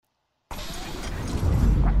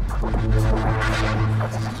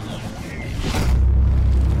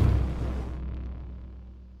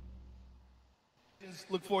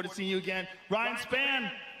Look forward to seeing you again. Ryan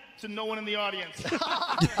Spann, to no one in the audience.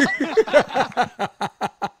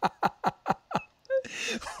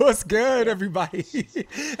 What's good, everybody?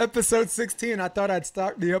 Episode 16. I thought I'd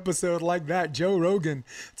start the episode like that. Joe Rogan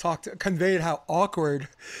conveyed how awkward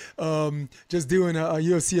just doing a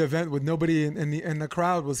UFC event with nobody in the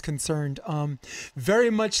crowd was concerned. Very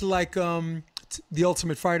much like the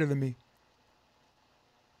Ultimate Fighter to me.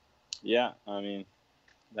 Yeah, I mean,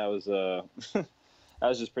 that was that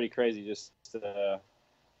was just pretty crazy. Just the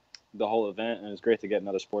whole event, and it was great to get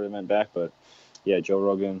another sport event back. But yeah, Joe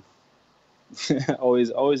Rogan.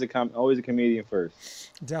 always a comedian first.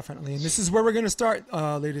 Definitely. And this is where we're going to start,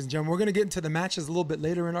 ladies and gentlemen. We're going to get into the matches a little bit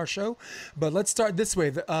later in our show, but let's start this way.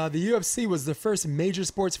 The UFC was the first major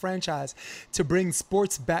sports franchise to bring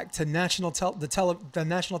sports back to the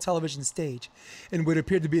national television stage in what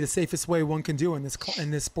appeared to be the safest way one can do in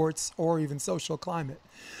this sports or even social climate.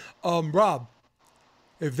 Rob,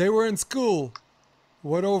 if they were in school,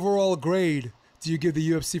 what overall grade do you give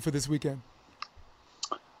the UFC for this weekend?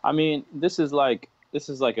 I mean, this is like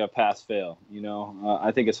a pass-fail, you know.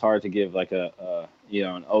 I think it's hard to give like an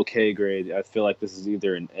okay grade. I feel like this is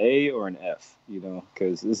either an A or an F, you know,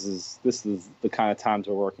 because this is the kind of times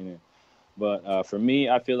we're working in. But for me,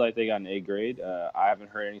 I feel like they got an A grade. I haven't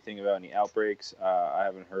heard anything about any outbreaks. I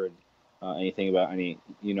haven't heard anything about any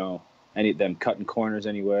of them cutting corners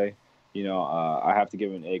anyway. You know, I have to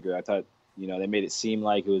give them an A grade. I thought, you know, they made it seem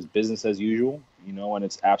like it was business as usual, you know, when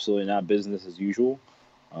it's absolutely not business as usual.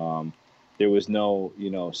 There was no,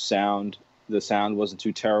 sound. The sound wasn't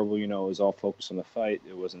too terrible. You know, it was all focused on the fight.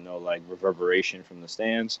 There wasn't no like reverberation from the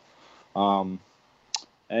stands. And,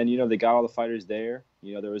 they got all the fighters there.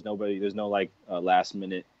 You know, there's no like last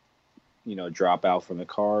minute, dropout from the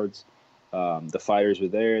cards. The fighters were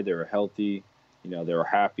there. They were healthy. You know, they were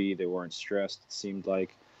happy. They weren't stressed, it seemed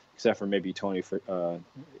like, except for maybe Tony,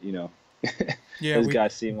 Yeah, those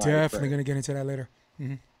guys seem like definitely going to get into that later.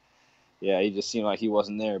 Mm-hmm. Yeah, he just seemed like he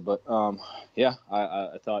wasn't there. But, yeah,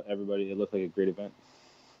 I thought it looked like a great event.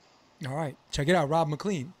 All right. Check it out. Rob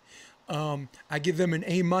McLean. I give them an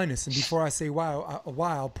A-. And before I say why,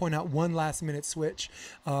 I'll point out one last-minute switch.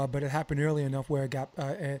 But it happened early enough where it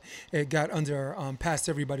got under past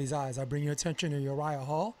everybody's eyes. I bring your attention to Uriah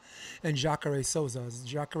Hall and Jacare Souza.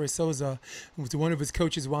 Jacare Souza, one of his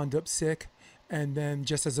coaches wound up sick. And then,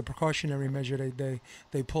 just as a precautionary measure,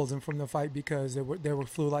 they pulled him from the fight because there were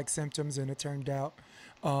flu-like symptoms, and it turned out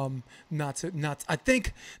not. I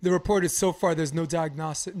think the report is so far there's no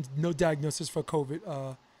diagnosis for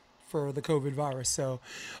COVID for the COVID virus. So,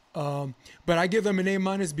 but I give them an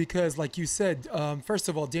A- because, like you said, first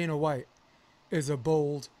of all, Dana White is a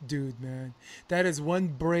bold dude, man. That is one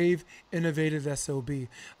brave, innovative SOB.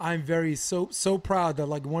 I'm so proud that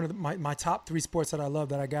like one of my top 3 sports that I love,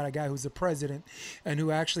 that I got a guy who's a president and who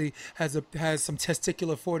actually has some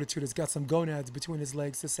testicular fortitude, has got some gonads between his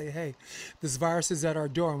legs to say, hey, this virus is at our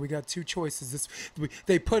door and we got 2 choices.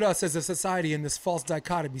 They put us as a society in this false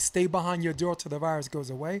dichotomy: stay behind your door till the virus goes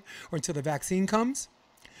away or until the vaccine comes,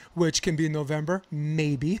 which can be in November,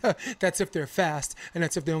 maybe. That's if they're fast, and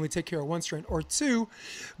that's if they only take care of one strain. Or 2,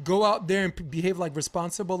 go out there and behave like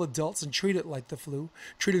responsible adults and treat it like the flu.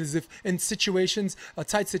 Treat it as if, in situations,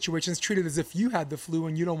 tight situations, treat it as if you had the flu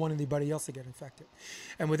and you don't want anybody else to get infected.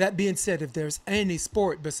 And with that being said, if there's any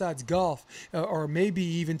sport besides golf or maybe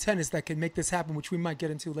even tennis that can make this happen, which we might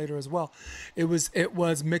get into later as well, it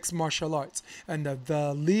was mixed martial arts. And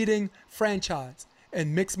the leading franchise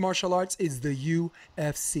and mixed martial arts is the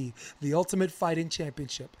UFC, the Ultimate Fighting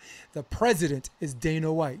Championship. The president is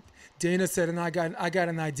Dana White. Dana said, and I got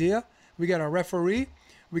an idea. We got a referee.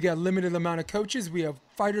 We got a limited amount of coaches. We have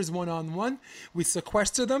fighters one-on-one. We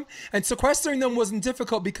sequester them. And sequestering them wasn't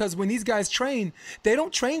difficult because when these guys train, they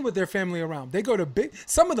don't train with their family around. They go to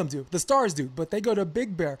some of them do, the stars do, but they go to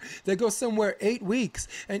Big Bear. They go somewhere 8 weeks.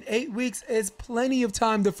 And 8 weeks is plenty of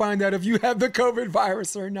time to find out if you have the COVID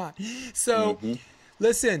virus or not. So,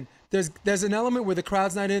 listen, there's an element where the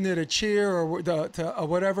crowd's not in there to cheer or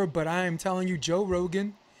whatever, but I am telling you, Joe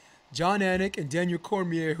Rogan, John Anik, and Daniel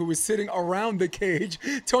Cormier, who was sitting around the cage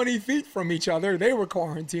 20 feet from each other, they were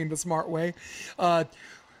quarantined the smart way.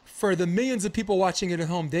 For the millions of people watching it at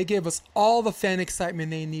home, they gave us all the fan excitement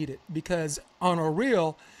they needed, because on a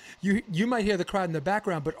reel, you might hear the crowd in the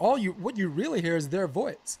background, but what you really hear is their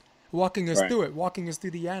voice. Walking us through it, walking us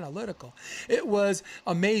through the analytical. It was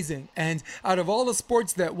amazing. And out of all the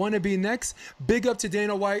sports that want to be next, big up to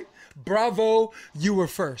Dana White. Bravo, you were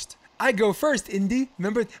first. I go first, Indy.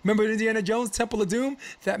 Remember Indiana Jones, Temple of Doom?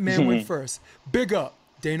 That man went first. Big up,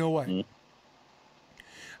 Dana White.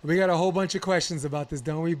 We got a whole bunch of questions about this,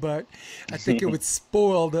 don't we? But I think it would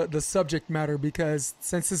spoil the subject matter because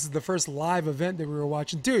since this is the first live event that we were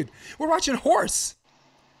watching, dude, we're watching horse.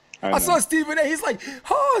 I saw Stephen A. He's like,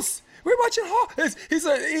 horse. We're watching horse. He's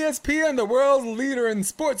an ESPN, the world's leader in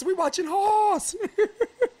sports. We're watching horse.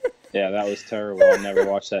 Yeah, that was terrible. I'll never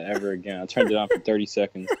watch that ever again. I turned it on for 30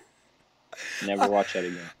 seconds. Never watch that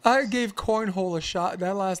again. I gave cornhole a shot.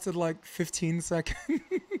 That lasted like 15 seconds.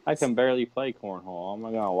 I can barely play cornhole. How am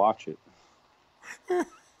I going to watch it?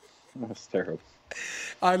 That's terrible.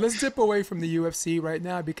 All right, let's dip away from the UFC right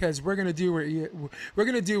now because we're gonna do what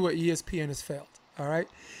ESPN has failed. All right,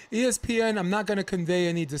 ESPN. I'm not gonna convey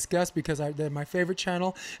any disgust because they're my favorite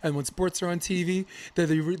channel, and when sports are on TV, they're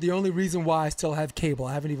the only reason why I still have cable.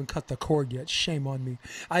 I haven't even cut the cord yet. Shame on me.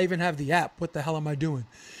 I even have the app. What the hell am I doing?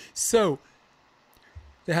 So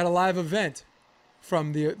they had a live event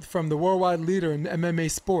from the worldwide leader in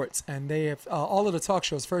MMA sports, and they have all of the talk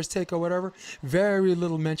shows, First Take or whatever, very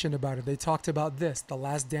little mention about it. They talked about this, The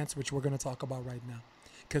Last Dance, which we're going to talk about right now,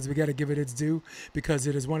 because we got to give it its due, because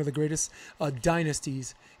it is one of the greatest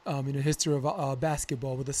dynasties in the history of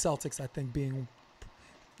basketball, with the Celtics, I think, being,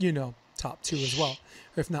 top 2 as well,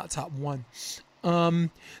 if not top 1.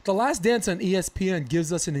 The Last Dance on ESPN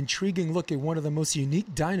gives us an intriguing look at one of the most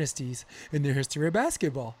unique dynasties in the history of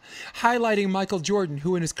basketball, highlighting Michael Jordan,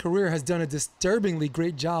 who in his career has done a disturbingly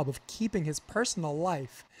great job of keeping his personal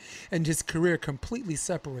life and his career completely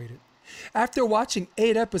separated. After watching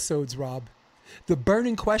 8 episodes, Rob, the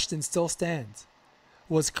burning question still stands.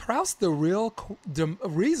 Was Krause the real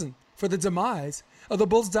reason for the demise of the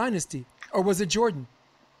Bulls dynasty, or was it Jordan?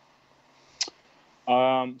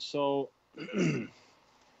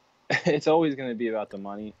 It's always going to be about the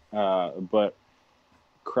money, but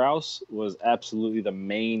Krause was absolutely the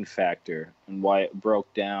main factor in why it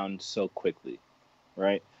broke down so quickly,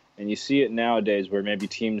 right? And you see it nowadays where maybe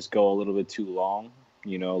teams go a little bit too long,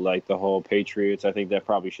 like the whole Patriots. I think that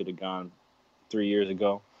probably should have gone 3 years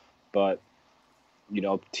ago. But,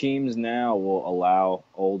 teams now will allow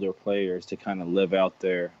older players to kind of live out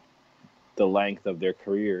the length of their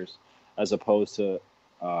careers, as opposed to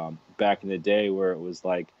back in the day where it was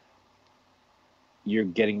like you're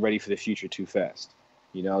getting ready for the future too fast.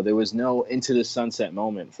 There was no into the sunset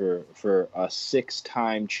moment for a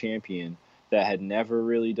 6-time champion that had never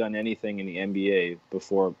really done anything in the NBA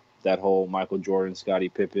before that whole Michael Jordan, Scottie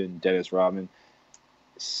Pippen, Dennis Rodman.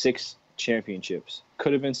 6 championships.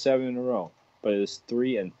 Could have been 7 in a row, but it was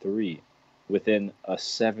 3 and 3 within a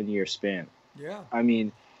 7-year span. Yeah. I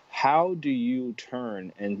mean, how do you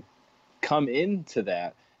turn and come into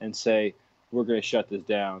that and say, we're going to shut this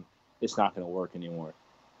down, it's not going to work anymore?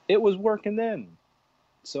 It was working then.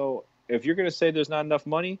 So if you're going to say there's not enough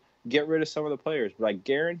money, get rid of some of the players. But I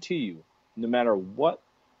guarantee you, no matter what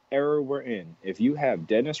era we're in, if you have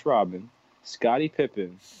Dennis Rodman, Scottie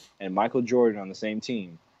Pippen, and Michael Jordan on the same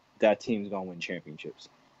team, that team's going to win championships,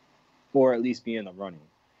 or at least be in the running.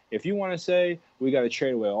 If you want to say we got to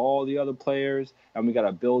trade away all the other players and we got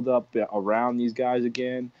to build up around these guys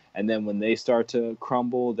again, and then when they start to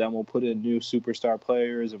crumble, then we'll put in new superstar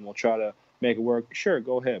players and we'll try to make it work. Sure,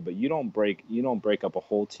 go ahead, but you don't break up a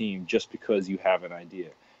whole team just because you have an idea.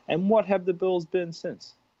 And what have the Bills been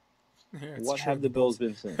since? Yeah, what have the Bills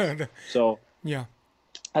been since? So yeah,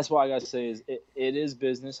 that's why I gotta say is it is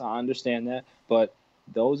business. I understand that, but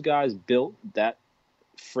those guys built that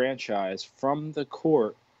franchise from the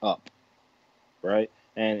court up, right?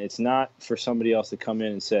 And it's not for somebody else to come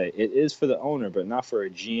in and say, it is for the owner, but not for a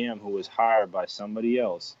GM who was hired by somebody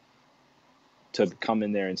else to come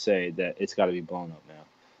in there and say that it's got to be blown up now.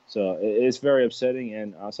 So it's very upsetting,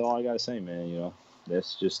 and that's all I got to say, man.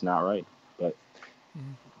 That's just not right. But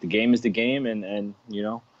the game is the game, and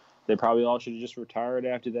they probably all should have just retired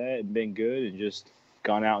after that and been good and just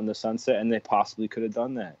gone out in the sunset, and they possibly could have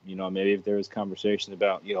done that. Maybe if there was conversation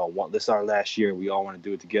about, this is our last year, we all want to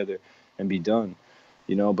do it together and be done.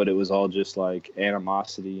 But it was all just like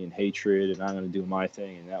animosity and hatred, and I'm going to do my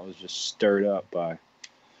thing, and that was just stirred up by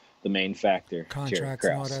the main factor, contracts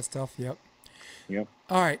and all that stuff. Yep.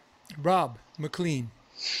 All right, Rob McLean.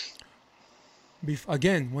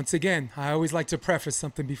 Once again, I always like to preface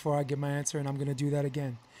something before I give my answer, and I'm going to do that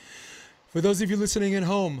again. For those of you listening at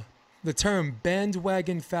home, the term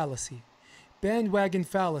bandwagon fallacy. Bandwagon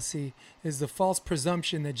fallacy is the false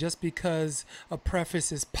presumption that just because a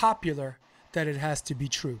preface is popular, that it has to be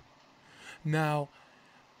true. Now,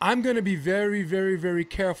 I'm going to be very, very, very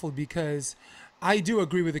careful because I do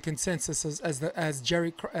agree with the consensus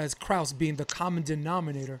as Krause being the common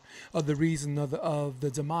denominator of the reason of the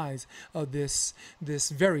demise of this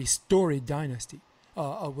very storied dynasty.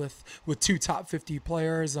 with two top 50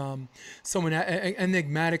 players, someone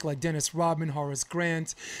enigmatic like Dennis Rodman, Horace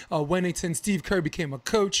Grant, Wennington, Steve Kerr became a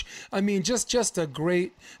coach. I mean, just a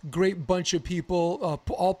great bunch of people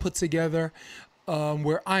all put together.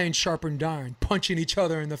 Where iron sharpened iron, punching each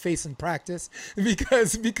other in the face in practice,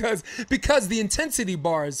 because the intensity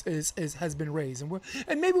bar has been raised,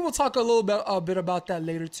 and maybe we'll talk a bit about that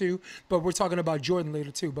later too. But we're talking about Jordan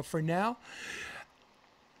later too. But for now,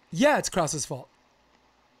 yeah, it's Krause's fault,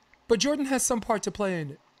 but Jordan has some part to play in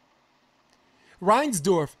it.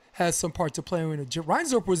 Reinsdorf has some part to play in it.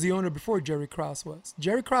 Reinsdorf was the owner before Jerry Krause was.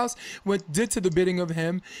 Jerry Krause did to the bidding of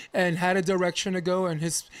him and had a direction to go, and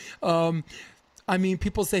his. I mean,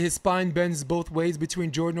 people say his spine bends both ways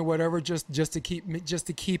between Jordan or whatever, just to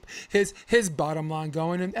keep his bottom line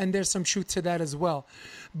going, and there's some truth to that as well.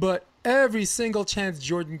 But every single chance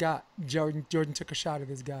Jordan got, Jordan took a shot at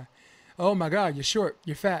this guy. Oh my God, you're short,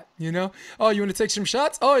 you're fat, you know. Oh, you want to take some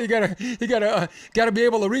shots? Oh, you gotta be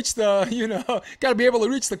able to reach the, gotta be able to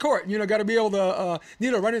reach the court, gotta be able to,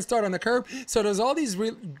 run and start on the curb. So there's all these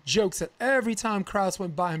jokes that every time Krause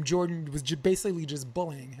went by him, Jordan was basically just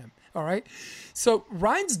bullying him. All right. So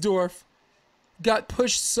Reinsdorf got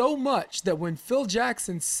pushed so much that when Phil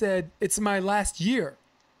Jackson said, "It's my last year,"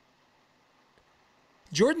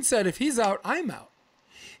 Jordan said, "If he's out, I'm out."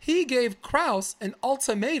 He gave Krause an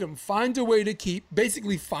ultimatum: find a way to keep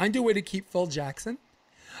Phil Jackson,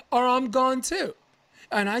 or I'm gone too.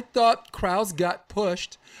 And I thought Krause got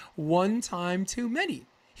pushed one time too many.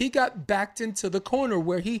 He got backed into the corner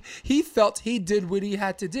where he felt he did what he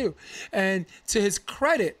had to do. And to his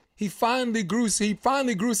credit, he finally grew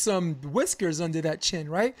some whiskers under that chin,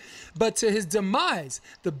 right? But to his demise,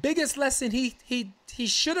 the biggest lesson he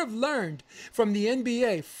should have learned from the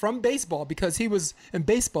NBA, from baseball, because he was in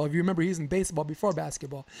baseball. If you remember, he was in baseball before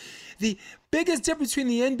basketball. The biggest difference between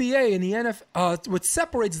the NBA and the NFL, what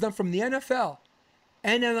separates them from the NFL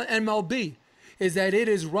and MLB, is that it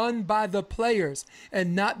is run by the players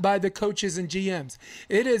and not by the coaches and GMs.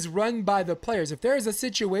 It is run by the players. If there is a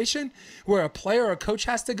situation where a player or a coach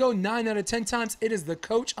has to go, 9 out of 10 times, it is the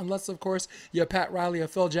coach, unless, of course, you're Pat Riley or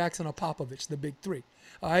Phil Jackson or Popovich, the big three.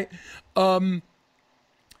 All right?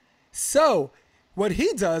 So what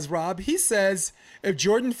he does, Rob, he says if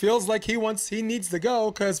Jordan feels like he needs to go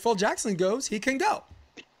because Phil Jackson goes, he can go.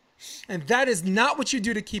 And that is not what you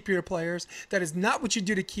do to keep your players. That is not what you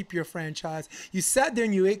do to keep your franchise. You sat there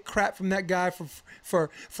and you ate crap from that guy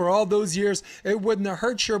for all those years. It wouldn't have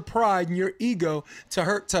hurt your pride and your ego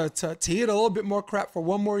to eat a little bit more crap for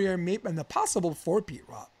one more year and the possible four-peat,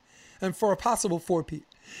 Rob. And for a possible four-peat.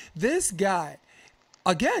 This guy,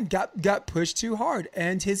 again, got pushed too hard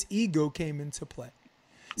and his ego came into play.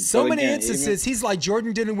 So many instances, he's like,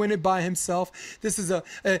 Jordan didn't win it by himself. This is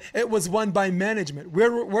it was won by management.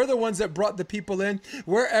 We're the ones that brought the people in.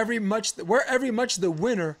 We're every much the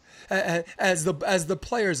winner as the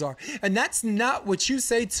players are, and that's not what you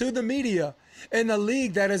say to the media in a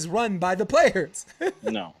league that is run by the players.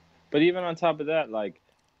 No, but even on top of that, like,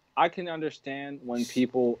 I can understand when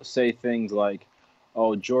people say things like,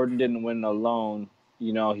 "Oh, Jordan didn't win alone.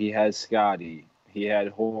 He had Scotty." He had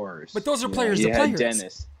Horace. But those are players. He the had players.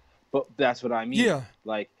 Dennis. But that's what I mean. Yeah.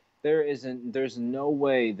 Like, there's no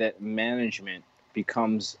way that management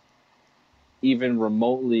becomes even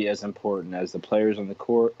remotely as important as the players on the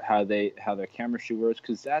court, how their chemistry works,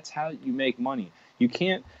 because that's how you make money. You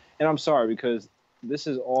can't, and I'm sorry, because this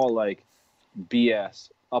is all like BS,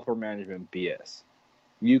 upper management BS.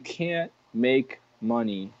 You can't make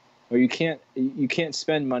money, or you can't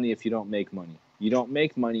spend money if you don't make money. You don't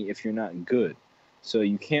make money if you're not good. So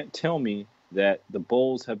you can't tell me that the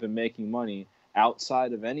Bulls have been making money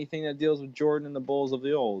outside of anything that deals with Jordan and the Bulls of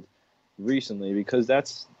the old recently, because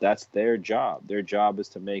that's their job. Their job is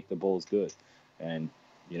to make the Bulls good. And,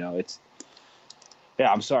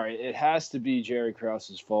 I'm sorry. It has to be Jerry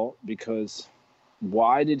Krause's fault, because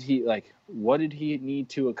what did he need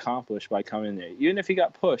to accomplish by coming there? Even if he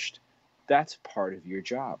got pushed, that's part of your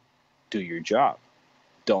job. Do your job.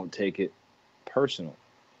 Don't take it personal.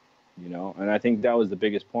 And I think that was the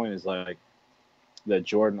biggest point, is like that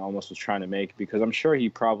Jordan almost was trying to make, because I'm sure he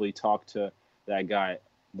probably talked to that guy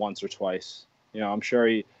once or twice. I'm sure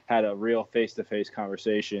he had a real face-to-face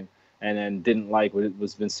conversation and then didn't like what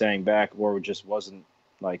was been saying back, or just wasn't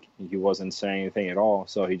like, he wasn't saying anything at all.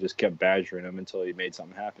 So he just kept badgering him until he made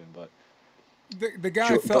something happen. But the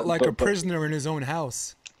guy felt like a prisoner in his own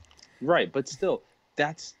house. Right. But still,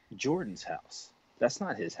 that's Jordan's house. That's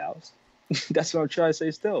not his house. That's what I'm trying to say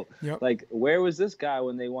still. Yep. Like, where was this guy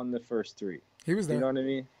when they won the first three? He was there. You know what I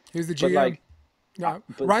mean? He was the GM. But like, yeah.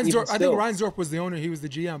 but Reinsdorf, still, I think Reinsdorf was the owner. He was the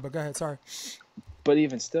GM, but go ahead. Sorry. But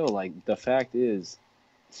even still, like, the fact is,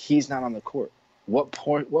 he's not on the court.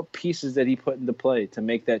 What pieces did he put into play to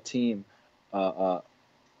make that team a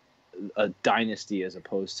dynasty as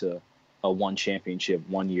opposed to a one championship,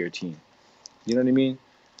 1 year team? You know what I mean?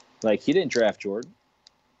 Like, he didn't draft Jordan.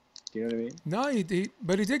 You know what I mean? No,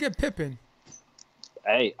 but he did get Pippen.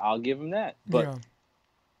 Hey, I'll give him that. But Yeah.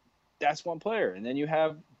 that's one player. And then you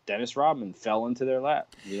have Dennis Rodman fell into their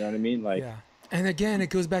lap. You know what I mean? Like, Yeah. And again, it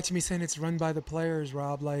goes back to me saying it's run by the players,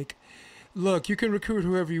 Rob. Like, look, you can recruit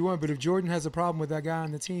whoever you want, but if Jordan has a problem with that guy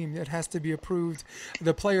on the team, it has to be approved.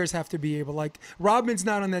 The players have to be able. Like, Rodman's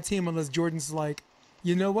not on that team unless Jordan's like,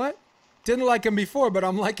 you know what? Didn't like him before, but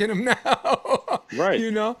I'm liking him now. right.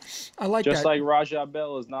 You know? I like Just that. like Rajah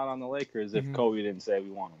Bell is not on the Lakers if Kobe didn't say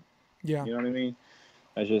we want him. Yeah. You know what I mean?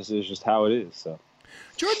 It's just how it is. So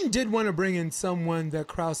Jordan did want to bring in someone that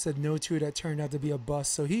Krause said no to that turned out to be a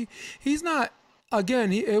bust. So he's not.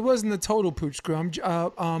 Again, it wasn't a total pooch screw. And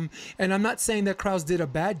I'm not saying that Krause did a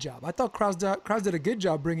bad job. I thought Krause did a good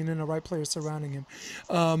job bringing in the right players surrounding him.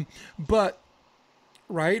 But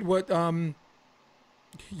right, what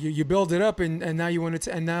you build it up and now you want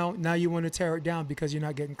to now you want to tear it down because you're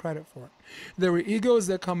not getting credit for it. There were egos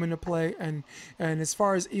that come into play, and as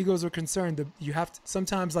far as egos are concerned, you have to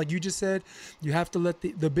sometimes, like you just said, you have to let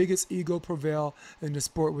the biggest ego prevail in the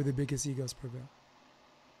sport where the biggest egos prevail.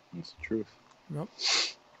 that's the truth. Yep.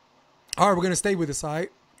 All right, we're going to stay with this, all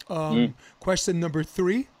right? Question number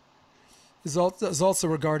 3 is also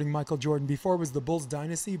regarding Michael Jordan. Before it was the Bulls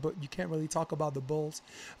dynasty, but you can't really talk about the Bulls,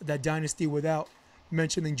 that dynasty, without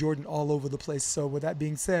mentioning Jordan all over the place. So with that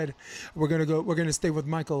being said, we're going to stay with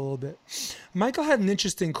Michael a little bit. Michael had an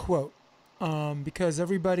interesting quote because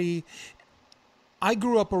I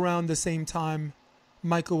grew up around the same time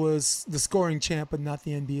Michael was the scoring champ, but not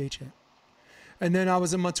the NBA champ. And then I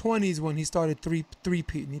was in my 20s when he started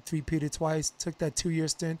three-peating. He three-peated twice, took that 2-year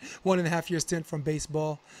stint, 1.5-year stint from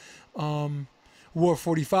baseball, wore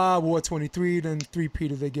 45, wore 23, then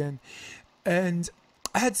three-peated again. And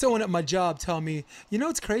I had someone at my job tell me, you know,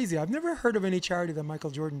 it's crazy. I've never heard of any charity that Michael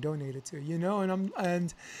Jordan donated to, you know,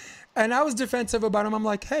 and I was defensive about him. I'm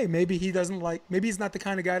like, hey, maybe he's not the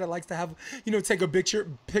kind of guy that likes to have, you know, take a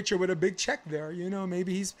picture with a big check there. You know,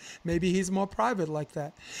 maybe he's more private like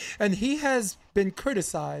that. And he has been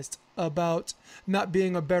criticized about not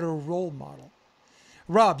being a better role model.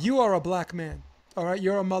 Rob, you are a black man. All right,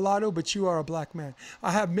 you're a mulatto, but you are a black man.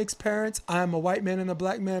 I have mixed parents. I am a white man and a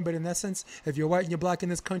black man, but in essence, if you're white and you're black in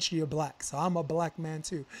this country, you're black. So I'm a black man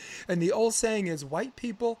too. And the old saying is, white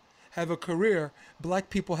people have a career, black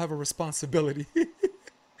people have a responsibility.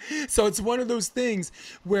 So it's one of those things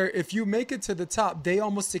where if you make it to the top, they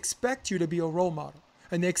almost expect you to be a role model.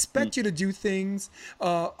 And they expect you to do things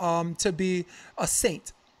to be a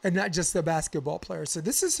saint and not just a basketball player. So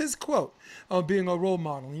this is his quote on being a role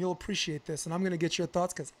model. And you'll appreciate this. And I'm going to get your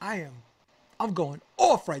thoughts because I'm going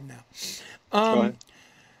off right now. Go ahead.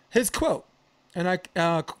 His quote, and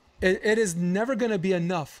it is never going to be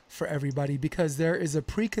enough for everybody because there is a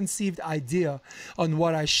preconceived idea on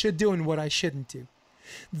what I should do and what I shouldn't do.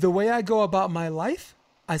 The way I go about my life,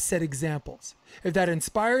 I set examples. If that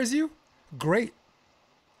inspires you, great.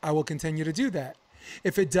 I will continue to do that.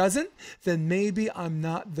 If it doesn't, then maybe I'm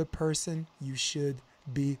not the person you should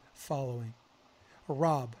be following.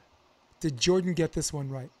 Rob, did Jordan get this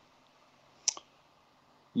one right?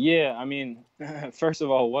 Yeah, I mean, first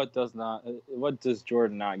of all, what does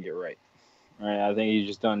Jordan not get right? Right, I think he's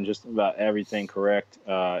just done just about everything correct,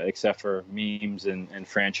 except for memes and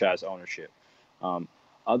franchise ownership.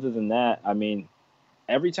 Other than that, I mean,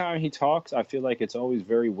 every time he talks, I feel like it's always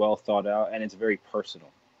very well thought out and it's very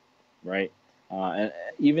personal, right? And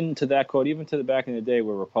even to that quote, even to the back in the day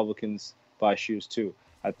where Republicans buy shoes too,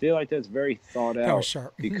 I feel like that's very thought out. That was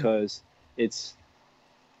sharp. Because it's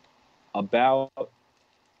about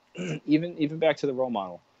even back to the role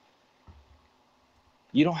model.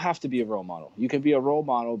 You don't have to be a role model. You can be a role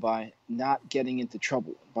model by not getting into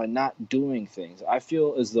trouble, by not doing things. I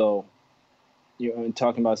feel as though,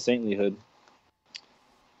 talking about saintlyhood,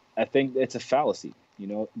 I think it's a fallacy. You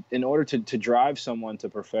know, in order to drive someone to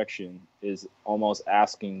perfection is almost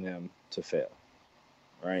asking them to fail,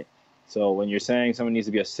 right? So when you're saying someone needs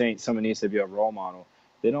to be a saint, someone needs to be a role model,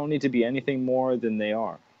 they don't need to be anything more than they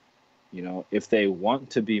are. You know, if they want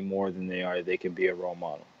to be more than they are, they can be a role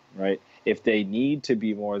model, right? If they need to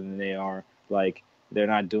be more than they are, like they're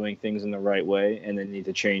not doing things in the right way and they need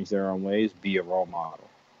to change their own ways, be a role model.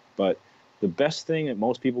 But the best thing that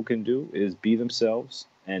most people can do is be themselves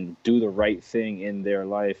and do the right thing in their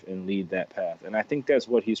life and lead that path. And I think that's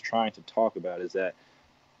what he's trying to talk about, is that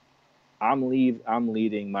I'm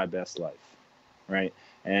leading my best life, right?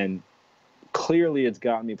 And clearly it's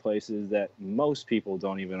gotten me places that most people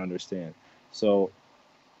don't even understand. So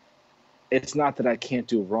it's not that I can't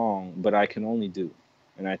do wrong, but I can only do.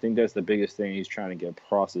 And I think that's the biggest thing he's trying to get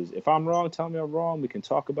across is, if I'm wrong, tell me I'm wrong. We can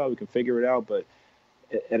talk about it. We can figure it out. But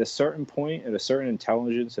at a certain point, at a certain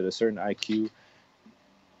intelligence, at a certain IQ,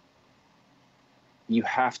 you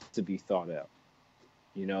have to be thought out.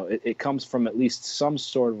 You know, it comes from at least some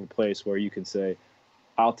sort of a place where you can say,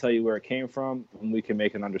 I'll tell you where it came from, and we can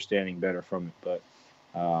make an understanding better from it.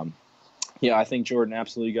 But, yeah, I think Jordan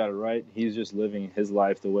absolutely got it right. He's just living his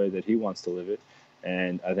life the way that he wants to live it.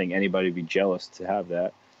 And I think anybody would be jealous to have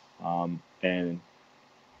that. And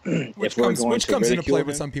which comes into play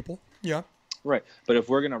with some people. Yeah. Right. But if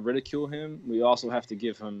we're going to ridicule him, we also have to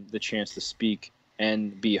give him the chance to speak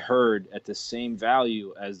and be heard at the same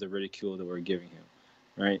value as the ridicule that we're giving him.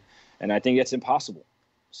 Right. And I think that's impossible.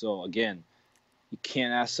 So, again, you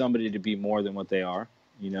can't ask somebody to be more than what they are.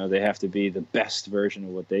 You know, they have to be the best version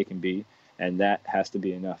of what they can be. And that has to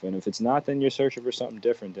be enough. And if it's not, then you're searching for something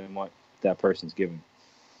different than what that person's giving.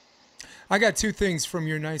 I got two things from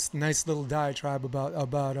your nice little diatribe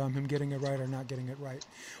about him getting it right or not getting it right.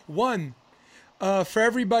 One, for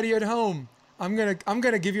everybody at home, I'm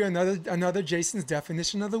gonna give you another Jason's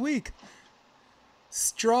definition of the week.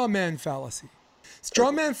 Straw man fallacy.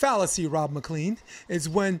 Straw man fallacy, Rob McLean, is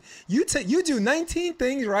when you do 19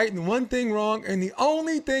 things right and one thing wrong, and the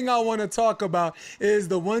only thing I want to talk about is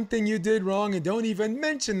the one thing you did wrong, and don't even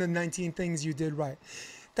mention the 19 things you did right.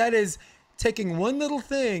 That is taking one little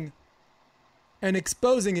thing and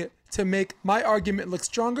exposing it to make my argument look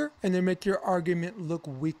stronger and then make your argument look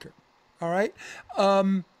weaker. All right?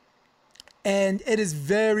 And it is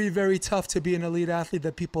very, very tough to be an elite athlete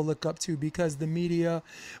that people look up to because the media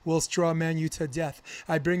will straw man you to death.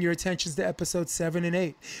 I bring your attention to episodes 7 and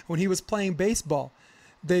 8. When he was playing baseball,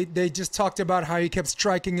 they just talked about how he kept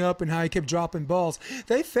striking up and how he kept dropping balls.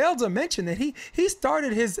 They failed to mention that he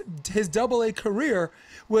started his AA career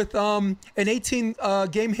with an 18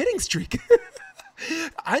 game hitting streak.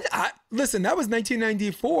 I listen, that was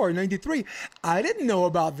 1994, 93. I didn't know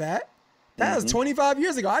about that. That was 25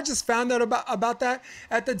 years ago. I just found out about that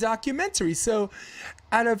at the documentary. So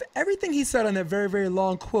out of everything he said on that very, very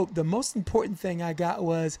long quote, the most important thing I got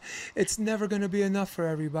was it's never going to be enough for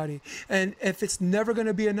everybody. And if it's never going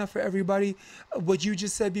to be enough for everybody, what you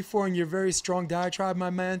just said before in your very strong diatribe, my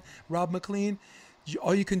man, Rob McLean,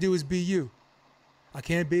 all you can do is be you. I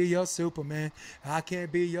can't be your Superman. I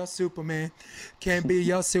can't be your Superman. Can't be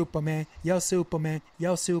your Superman. Your Superman.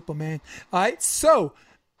 Your Superman. All right, so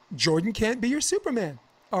Jordan can't be your Superman.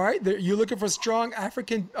 All right, you're looking for strong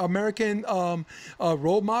African American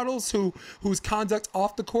role models whose conduct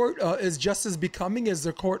off the court is just as becoming as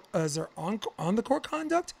their on the court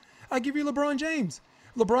conduct. I give you LeBron James.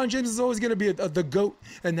 LeBron James is always going to be the GOAT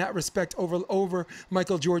in that respect over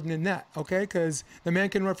Michael Jordan in that. Okay, because the man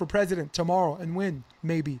can run for president tomorrow and win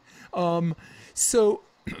maybe. So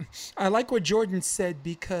I like what Jordan said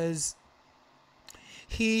because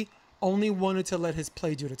he only wanted to let his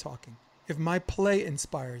play do the talking. If my play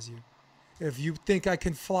inspires you, if you think I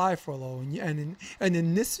can fly for low, and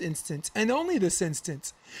in this instance, and only this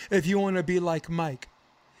instance, if you want to be like Mike,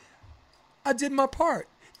 I did my part.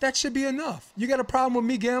 That should be enough. You got a problem with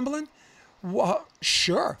me gambling? Well,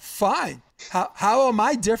 sure, fine. How am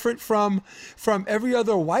I different from every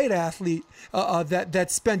other white athlete that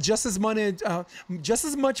spent just as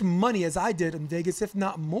much money as I did in Vegas, if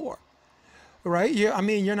not more? Right? Yeah, I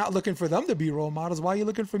mean, you're not looking for them to be role models. Why are you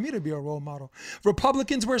looking for me to be a role model?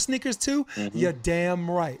 Republicans wear sneakers too? You're damn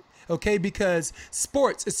right. Okay, because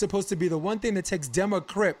sports is supposed to be the one thing that takes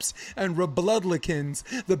Demo-Crips and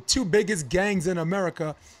Rebloodlicans, the two biggest gangs in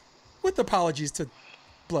America, with apologies to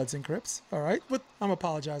Bloods and Crips, all right? I'm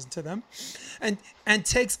apologizing to them. And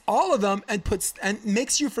takes all of them and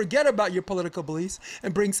makes you forget about your political beliefs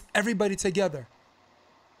and brings everybody together.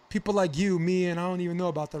 People like you, me, and I don't even know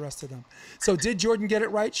about the rest of them. So did Jordan get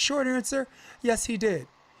it right? Short answer, yes, he did.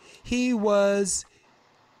 He did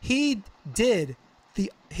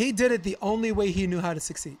it the only way he knew how to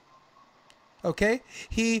succeed. Okay?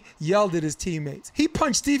 He yelled at his teammates. He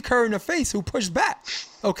punched Steve Kerr in the face, who pushed back.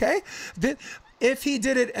 Okay? If he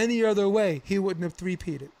did it any other way, he wouldn't have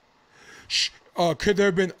three-peated. Could there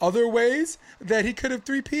have been other ways that he could have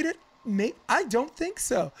three-peated? I don't think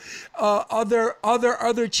so.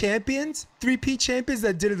 Other champions, three-peat champions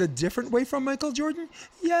that did it a different way from Michael Jordan?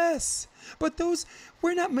 Yes. But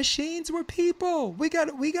we're not machines, we're people. We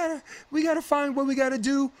gotta find what we gotta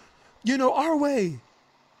do, our way.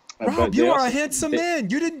 Rob, you are a handsome man.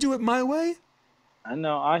 You didn't do it my way. I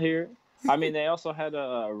know, I hear it. I mean, they also had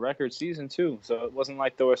a record season too, so it wasn't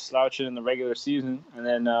like they were slouching in the regular season and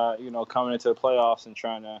then coming into the playoffs and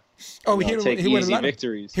trying to take he wouldn't easy let him.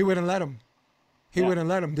 victories. He wouldn't let him. He Yeah. wouldn't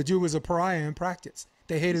let him. The dude was a pariah in practice.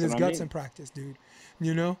 They hated That's his what I guts mean. in practice, dude.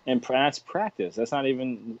 You know? And that's practice. That's not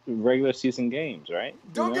even regular season games, right?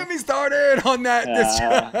 Don't get me started on that.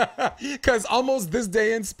 Uh, Because almost this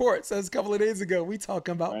day in sports, as a couple of days ago, we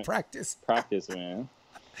talking about Right. practice. Practice, man.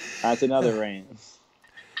 That's another reign.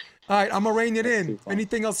 All right, I'm going to rein it That's too in. fun.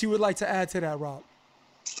 Anything else you would like to add to that, Rob?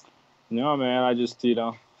 No, man. I just,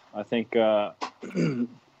 I think a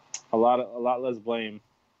lot less blame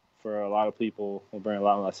for a lot of people will bring a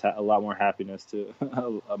lot more happiness to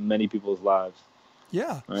many people's lives.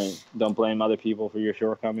 Yeah. Right. Don't blame other people for your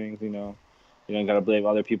shortcomings. You don't got to blame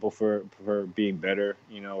other people for being better.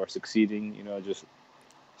 Or succeeding. Just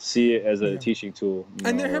see it as a teaching tool.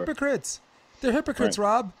 And they're hypocrites. They're hypocrites, Right.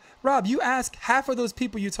 Rob. Rob, you ask half of those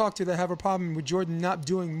people you talk to that have a problem with Jordan not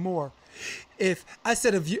doing more. If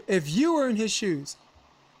you were in his shoes,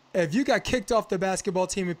 if you got kicked off the basketball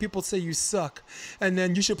team and people say you suck, and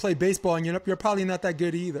then you should play baseball and you're probably not that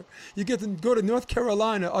good either. You get to go to North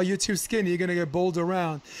Carolina, oh, you're too skinny, you're gonna get bowled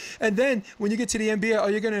around. And then when you get to the NBA, oh,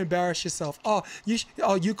 you're gonna embarrass yourself. Oh,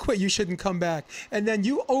 you quit, you shouldn't come back. And then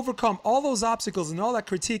you overcome all those obstacles and all that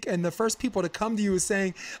critique, and the first people to come to you is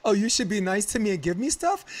saying, oh, you should be nice to me and give me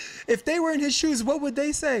stuff. If they were in his shoes, what would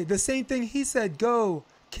they say? The same thing he said: go,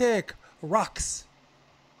 kick, rocks.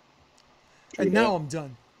 True and that. now I'm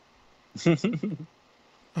done.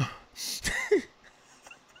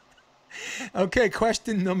 Okay,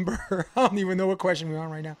 question number, I don't even know what question we're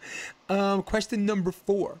on right now. Question number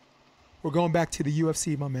 4. We're going back to the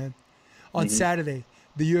UFC, my man. On Saturday,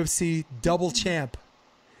 the UFC double champ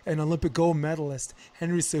and Olympic gold medalist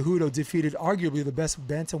Henry Cejudo defeated arguably the best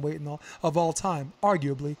bantamweight of all time.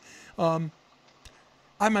 Arguably.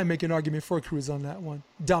 I might make an argument for Cruz on that one.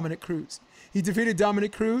 Dominic Cruz. He defeated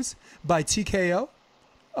Dominic Cruz by TKO.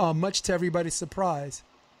 Much to everybody's surprise,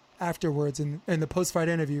 afterwards in the post-fight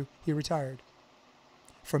interview, he retired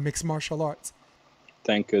from mixed martial arts.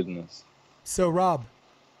 Thank goodness. So, Rob,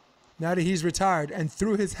 now that he's retired and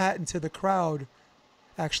threw his hat into the crowd,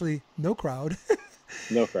 actually, no crowd.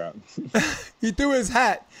 No crowd. He threw his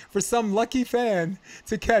hat for some lucky fan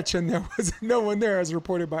to catch, and there was no one there, as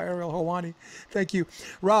reported by Ariel Helwani. Thank you.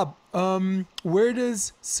 Rob, where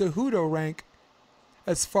does Cejudo rank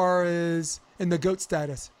as far as in the GOAT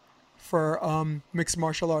status for mixed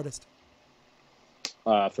martial artist?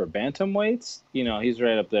 For bantamweights, he's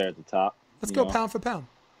right up there at the top. Let's go pound for pound.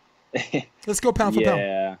 Let's go pound for pound.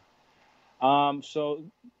 Yeah. So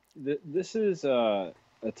this is a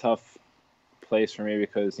tough place for me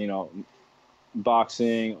because,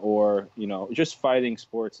 boxing or, just fighting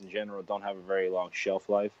sports in general don't have a very long shelf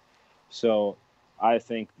life. So I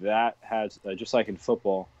think that has, just like in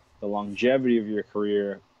football, the longevity of your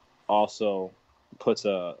career also puts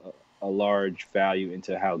a large value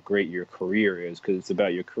into how great your career is, because it's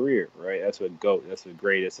about your career, right? That's what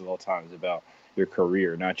greatest of all time is about, your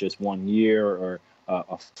career, not just 1 year or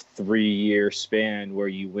a 3-year span where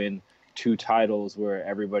you win 2 titles where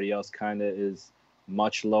everybody else kind of is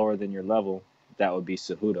much lower than your level. That would be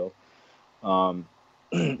Cejudo. And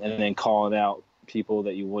then calling out people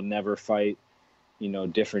that you would never fight,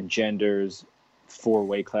 different genders, 4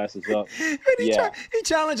 weight classes up. He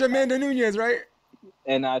challenged Amanda Nunes, right?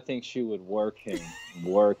 And I think she would work him.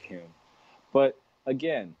 But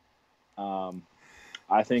again,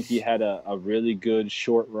 I think he had a really good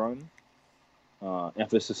short run,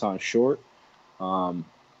 emphasis on short.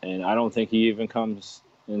 And I don't think he even comes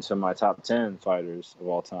into my top 10 fighters of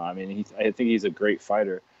all time. I mean, I think he's a great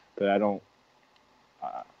fighter, but I don't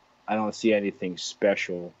see anything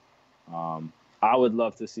special. I would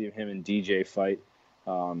love to see him and DJ fight.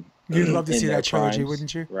 You'd love to see that trilogy, primes,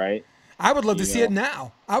 wouldn't you? Right. I would love to see it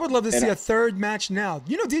now. I would love to see a third match now.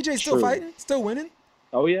 DJ's still fighting, still winning.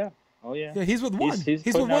 Oh yeah. Yeah, he's with one. He's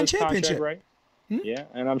with putting out one his contract, championship. right? Yeah,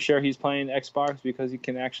 and I'm sure he's playing Xbox because he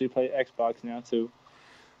can actually play Xbox now too.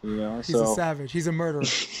 He's a savage. He's a murderer.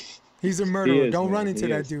 He's a murderer. Don't run into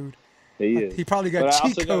that dude. He is. He probably got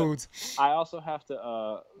cheat codes. I also have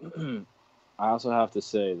to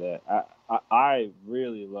say that I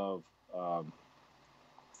really love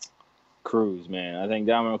Cruz, man. I think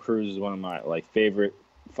Dominic Cruz is one of my favorite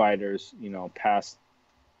fighters, past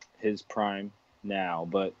his prime now,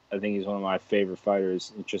 but I think he's one of my favorite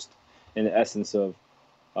fighters just in the essence of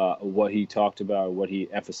what he talked about, what he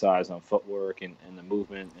emphasized on footwork and the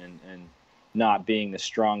movement and not being the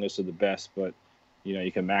strongest or the best, but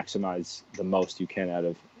you can maximize the most you can out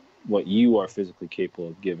of what you are physically capable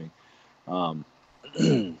of giving.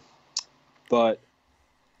 But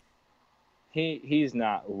he's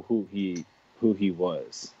not who he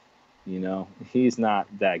was. You know, he's not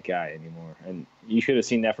that guy anymore. And you should have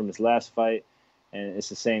seen that from his last fight. And it's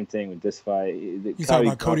the same thing with this fight. You're talking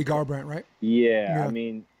about Cody Garbrandt, right? Yeah, I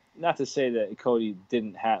mean, not to say that Cody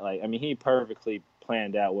didn't have, like, I mean, he perfectly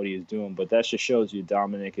planned out what he was doing, but that just shows you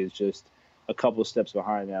Dominic is just a couple of steps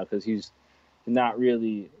behind now because he's not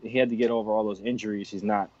really, he had to get over all those injuries. He's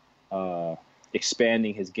not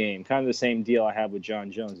expanding his game. Kind of the same deal I have with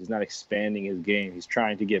John Jones. He's not expanding his game. He's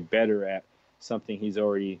trying to get better at something he's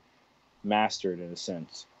already mastered in a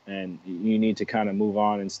sense. And you need to kind of move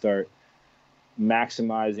on and start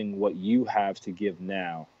maximizing what you have to give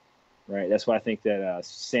now, right? That's why I think that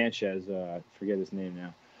Sanchez, I forget his name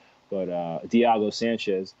now, but Diego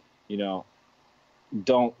Sanchez, you know,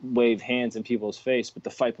 don't wave hands in people's face. But the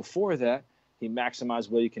fight before that, he maximized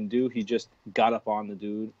what he can do. He just got up on the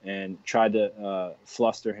dude and tried to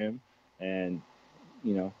fluster him, and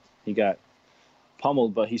you know, he got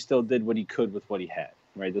pummeled, but he still did what he could with what he had,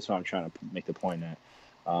 right? That's what I'm trying to make the point at.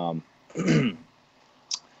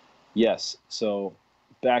 Yes, so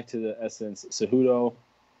back to the essence. Cejudo,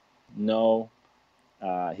 no,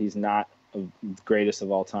 he's not the greatest of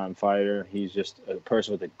all-time fighter. He's just a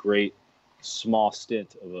person with a great small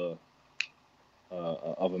stint of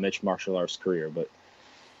a mixed martial arts career, but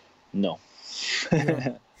no,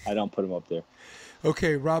 yeah. I don't put him up there.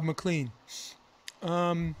 Okay, Rob McLean.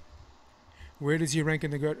 Where does he rank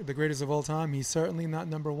in the greatest of all time? He's certainly not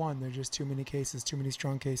number one. There are just too many cases, too many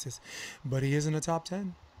strong cases, but he is in the top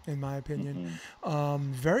 10. In my opinion.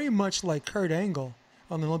 Very much like Kurt Angle,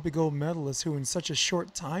 an Olympic gold medalist who in such a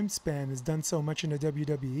short time span has done so much in the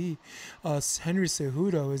WWE. Henry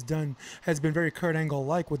Cejudo has been very Kurt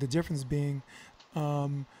Angle-like, with the difference being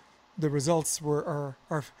the results are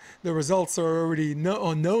already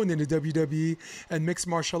unknown in the WWE, and mixed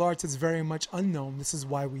martial arts is very much unknown. This is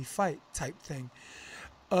why we fight type thing.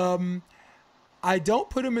 I don't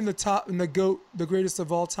put him in the top, in the GOAT, the greatest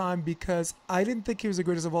of all time, because I didn't think he was the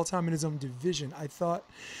greatest of all time in his own division. I thought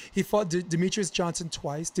he fought Demetrius Johnson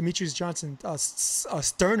twice. Demetrius Johnson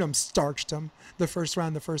sternum starched him the first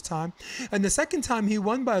round, the first time. And the second time he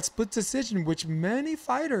won by a split decision, which many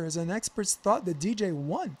fighters and experts thought that DJ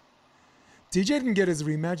won. DJ didn't get his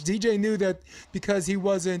rematch. DJ knew that because he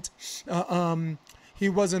wasn't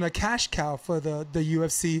a cash cow for the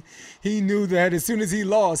UFC. He knew that as soon as he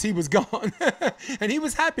lost, he was gone. And he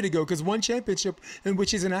was happy to go because one championship, in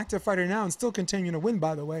which he's an active fighter now and still continuing to win,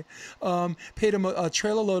 by the way, paid him a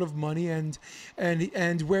trailer load of money.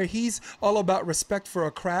 And where he's all about respect for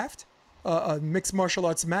a craft, a mixed martial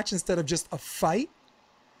arts match instead of just a fight.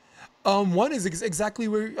 One is exactly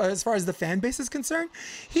where, as far as the fan base is concerned,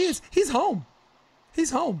 he's home. He's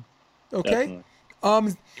home. Okay.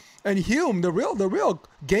 Definitely. And Hume, the real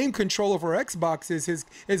game controller for Xbox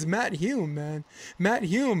is Matt Hume, man. Matt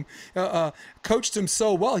Hume coached him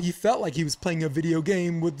so well, he felt like he was playing a video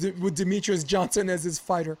game with Demetrius Johnson as his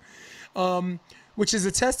fighter, which is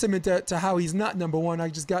a testament to how he's not number one.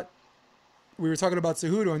 We were talking about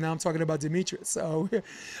Cejudo, and now I'm talking about Demetrius. So,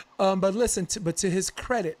 but listen, but to his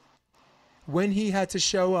credit, when he had to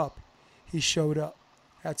show up, he showed up.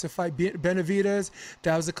 Had to fight Benavidez.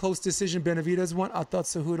 That was a close decision. Benavidez won. I thought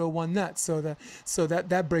Cejudo won that. So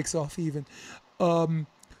that breaks off even. TJ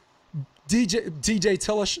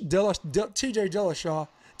Dillashaw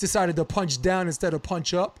decided to punch down instead of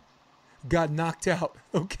punch up. Got knocked out.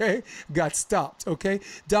 Okay, got stopped. Okay,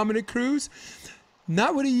 Dominic Cruz.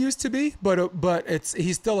 Not what he used to be, but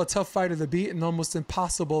he's still a tough fighter to beat and almost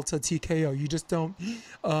impossible to TKO. You just don't.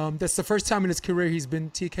 That's the first time in his career he's been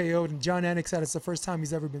TKO'd, and John Anik said it's the first time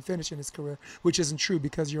he's ever been finished in his career, which isn't true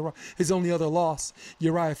because his only other loss,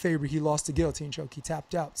 Uriah Faber, he lost a guillotine choke. He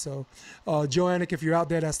tapped out. So, Joe Anik, if you're out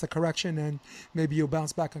there, that's the correction, and maybe you'll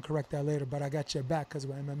bounce back and correct that later. But I got your back because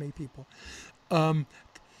we're MMA people.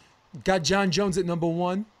 Got John Jones at number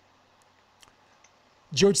one.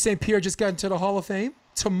 George St. Pierre just got into the Hall of Fame.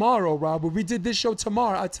 Tomorrow, Rob, when we did this show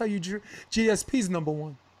tomorrow, I tell you GSP's number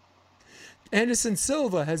one. Anderson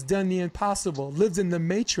Silva has done the impossible, lived in the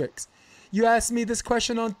matrix. You asked me this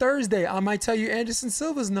question on Thursday, I might tell you Anderson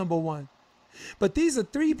Silva's number one. But these are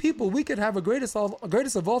three people we could have a greatest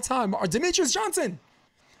of all time, or Demetrius Johnson.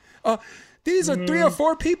 These are three or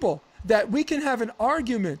four people that we can have an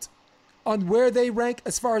argument on where they rank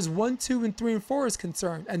as far as 1, 2, and 3, and 4 is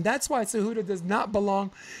concerned. And that's why Cejudo does not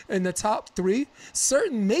belong in the top 3.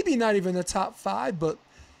 Certain, maybe not even the top 5, but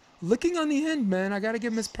looking on the end, man, I got to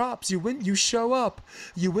give him his props. You win, you show up,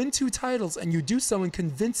 you win 2 titles, and you do so in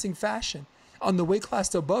convincing fashion on the weight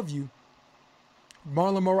class above you.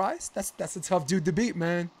 Marlon Moraes, that's a tough dude to beat,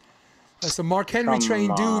 man. That's a Mark Henry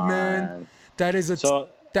trained dude, man. That is a...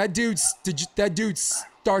 That dude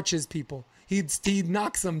starches people. He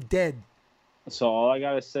knocks them dead. So all I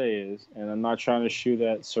gotta say is, and I'm not trying to shoot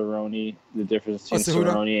at Cerrone, the difference between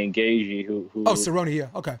Cejudo? Cerrone and Gaethje, who Cerrone, yeah,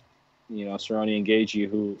 okay. Cerrone and Gaethje,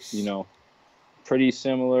 who pretty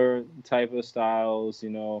similar type of styles,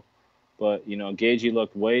 but Gaethje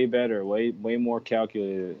looked way better, way more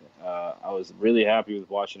calculated. I was really happy with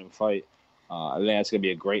watching him fight. I think that's gonna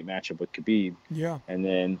be a great matchup with Khabib. Yeah. And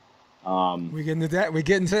then we get into that. We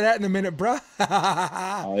get into that in a minute, bro.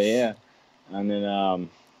 Oh yeah. And then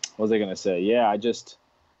what was I gonna say? Yeah, I just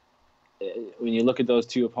when you look at those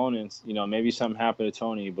two opponents, maybe something happened to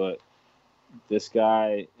Tony, but this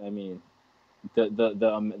guy, I mean,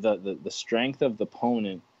 the strength of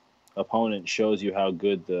the opponent shows you how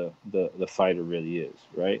good the fighter really is,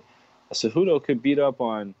 right? Cejudo could beat up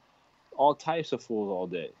on all types of fools all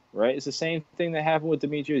day, right? It's the same thing that happened with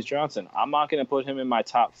Demetrius Johnson. I'm not going to put him in my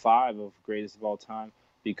top 5 of greatest of all time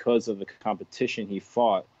because of the competition he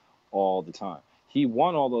fought all the time. He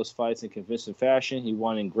won all those fights in convincing fashion. He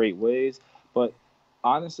won in great ways. But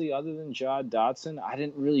honestly, other than John Dodson, I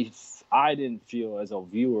didn't feel as a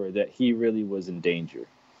viewer that he really was in danger.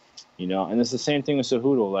 And it's the same thing with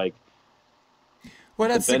Cejudo. Like, well,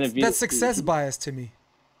 that's success bias to me.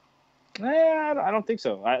 I don't think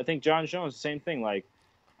so. I think John Jones, same thing. Like,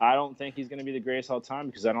 I don't think he's going to be the greatest of all time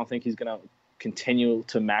because I don't think he's going to continue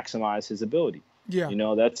to maximize his ability. Yeah.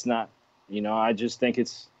 That's not. I just think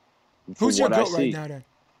it's. Who's your GOAT right now, then?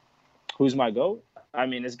 Who's my GOAT? I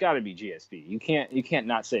mean, it's got to be GSP. You can't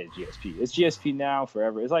not say it's GSP. It's GSP now,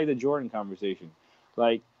 forever. It's like the Jordan conversation.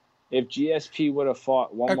 Like, if GSP would have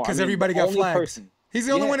fought one more, because everybody got flags. Person, he's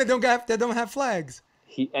the only one that don't have flags.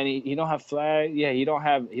 He don't have flag. Yeah, he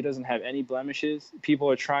doesn't have any blemishes. People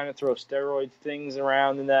are trying to throw steroid things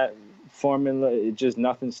around in that formula. It just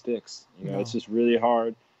nothing sticks. It's just really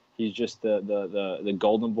hard. He's just the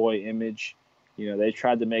golden boy image. They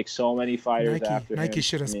tried to make so many fighters after him. Nike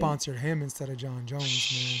should have sponsored him instead of John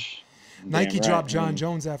Jones, man. Nike dropped John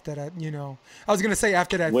Jones after that, I was going to say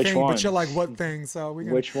after that thing, but you're like, what thing? So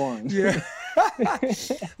which one? Yeah.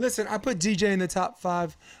 Listen, I put DJ in the top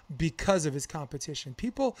 5 because of his competition.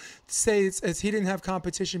 People say it's he didn't have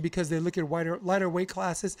competition because they look at lighter weight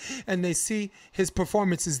classes and they see his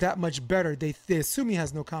performance is that much better. They assume he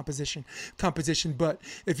has no competition. But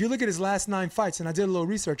if you look at his last 9 fights, and I did a little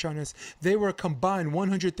research on this, they were combined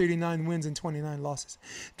 139 wins and 29 losses.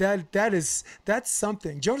 That's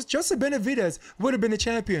something. Joseph Benavidez would have been the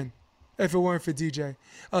champion if it weren't for DJ.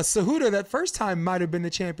 Cejudo that first time might have been the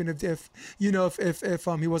champion if he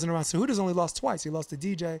wasn't around. Cejudo's only lost twice. He lost to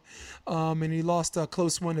DJ, and he lost a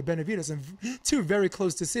close one to Benavidez, and 2 very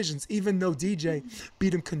close decisions, even though DJ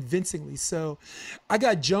beat him convincingly. So I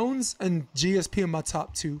got Jones and GSP in my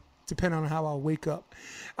top 2, depending on how I wake up.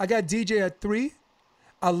 I got DJ at 3.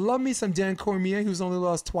 I love me some Dan Cormier, who's only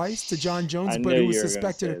lost twice to John Jones, but who was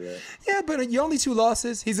suspected. Yeah, but you only 2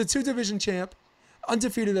 losses. He's a 2-division champ. Not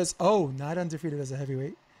undefeated as a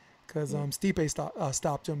heavyweight, because Stipe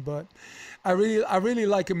stopped him. But I really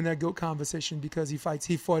like him in that GOAT conversation because he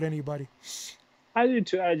fought anybody. I do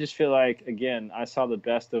too. I just feel like, again, I saw the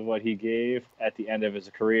best of what he gave at the end of his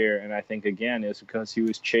career, and I think again it's because he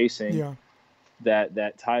was chasing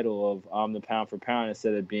that title of the pound for pound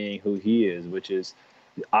instead of being who he is, which is.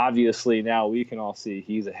 Obviously, now we can all see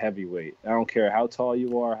he's a heavyweight. I don't care how tall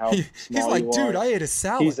you are, how small he's like, you are. dude, I ate a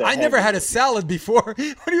salad. I never had a salad before.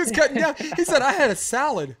 When he was cutting down, he said, I had a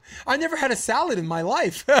salad. I never had a salad in my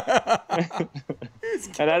life. And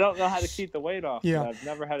I don't know how to keep the weight off. Yeah. I've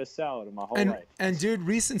never had a salad in my whole life. And, dude,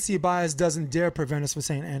 recency bias doesn't dare prevent us from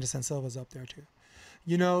saying Anderson Silva's up there, too.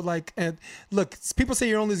 And look, people say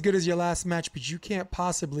you're only as good as your last match, but you can't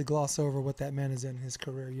possibly gloss over what that man has done in his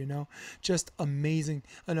career, Just amazing,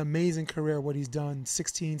 an amazing career, what he's done,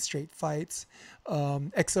 16 straight fights,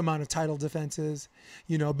 X amount of title defenses,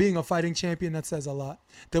 being a fighting champion, that says a lot.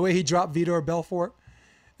 The way he dropped Vitor Belfort,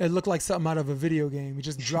 it looked like something out of a video game. He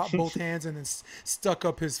just dropped both hands and then stuck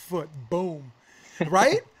up his foot. Boom.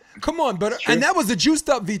 Right? Come on, and that was the juiced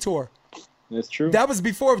up Vitor. That's true. That was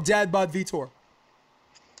before Dad bod Vitor.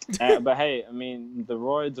 But hey, I mean, the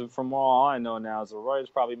roids, from all I know now, is the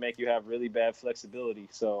roids probably make you have really bad flexibility.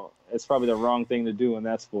 So it's probably the wrong thing to do in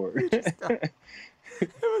that sport. It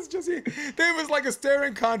was like a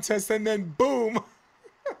staring contest, and then boom.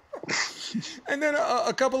 And then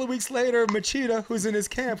a couple of weeks later, Machida, who's in his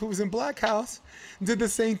camp, who was in Black House, did the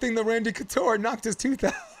same thing that Randy Couture knocked his tooth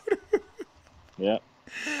out. Yeah.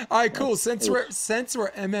 All right, cool. Since we're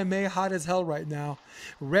MMA hot as hell right now,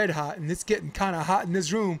 red hot, and it's getting kind of hot in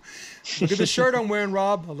this room. Look at the shirt I'm wearing,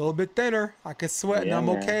 Rob. A little bit thinner. I can sweat, and I'm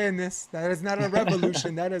okay in this. That is not a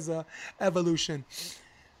revolution. That is a evolution.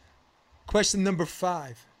 Question number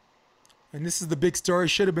 5. And this is the big story.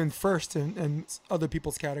 Should have been first in other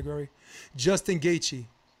people's category. Justin Gaethje.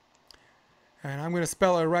 And I'm going to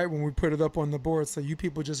spell it right when we put it up on the board, so you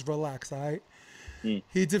people just relax, all right?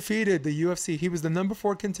 He defeated the UFC. He was the number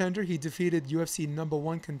 4 contender. He defeated UFC number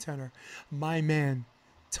 1 contender, my man,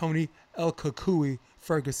 Tony El Kakui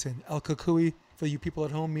Ferguson. El Kakui, for you people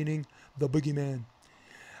at home, meaning the boogeyman.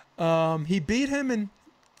 He beat him and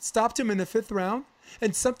stopped him in the 5th round,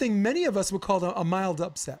 and something many of us would call a mild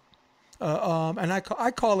upset. And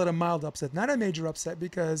I call it a mild upset, not a major upset,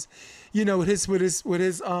 because, you know, with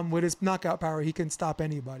his knockout power, he can stop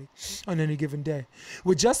anybody on any given day.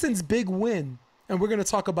 With Justin's big win, and we're going to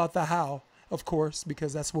talk about the how, of course,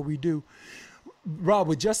 because that's what we do. Rob,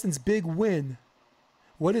 with Justin's big win,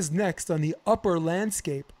 what is next on the upper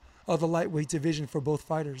landscape of the lightweight division for both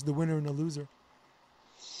fighters, the winner and the loser?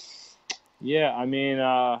 Yeah, I mean,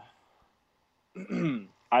 I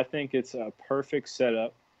think it's a perfect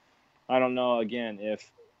setup. I don't know, again,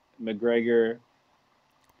 if McGregor,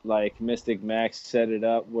 like Mystic Max, set it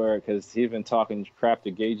up where, because he's been talking crap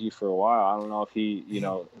to Gaethje for a while. I don't know if he, you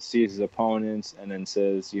know, sees his opponents and then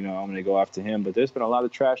says, you know, I'm going to go after him. But there's been a lot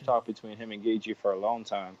of trash talk between him and Gaethje for a long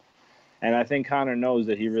time. And I think Conor knows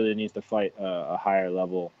that he really needs to fight a higher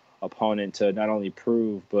level opponent to not only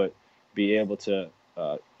prove, but be able to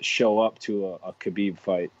show up to a Khabib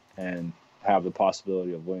fight and have the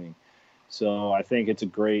possibility of winning. So I think it's a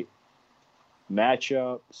great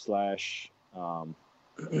matchup slash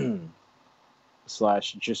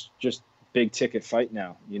just big ticket fight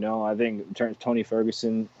now. You know, I think in terms of Tony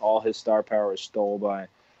Ferguson, all his star power is stole by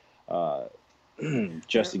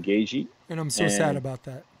Justin Gaethje. And I'm so sad about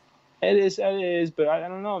that. It is, but I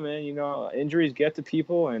don't know, man. You know, injuries get to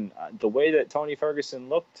people, and the way that Tony Ferguson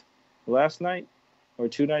looked last night or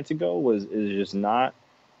 2 nights ago is just not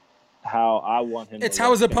how I want him. It's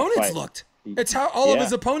how his opponents looked. It's how all of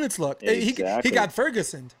his opponents looked. Exactly. He got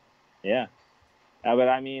Fergusoned. Yeah. But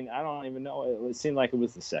I mean, I don't even know. It seemed like it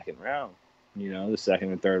was the 2nd round, you know, the 2nd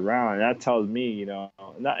and 3rd round. And that tells me, you know,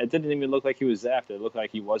 it didn't even look like he was zapped. It looked like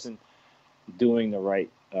he wasn't doing the right.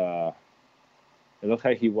 It looked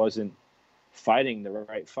like he wasn't fighting the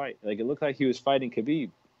right fight. Like, it looked like he was fighting Khabib.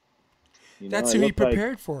 You know, that's who he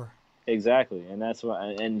prepared for. Exactly. And that's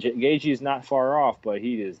why. And Gaethje is not far off, but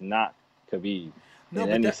he is not Khabib. No, in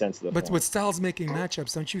any sense of the but form. with styles making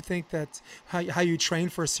matchups, don't you think that's how you train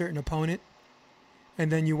for a certain opponent, and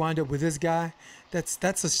then you wind up with this guy? You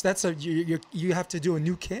have to do a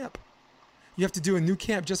new camp. You have to do a new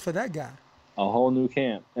camp just for that guy. A whole new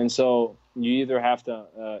camp. And so you either have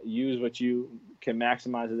to use what you can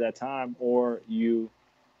maximize at that time, or you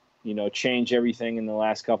change everything in the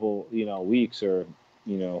last couple weeks or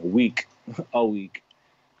week.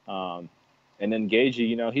 And then Gaethje,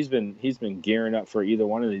 you know, he's been gearing up for either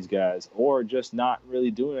one of these guys, or just not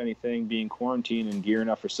really doing anything, being quarantined and gearing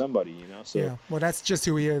up for somebody, you know. So yeah, well, that's just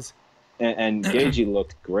who he is. And Gaethje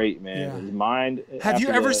looked great, man. Yeah. His mind. Have you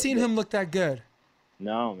ever seen him look that good?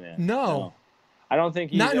 No, man. No. I don't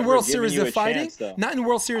think he's not in ever World given Series you of a Fighting. chance, Not in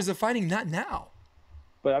World Series of Fighting. Not now.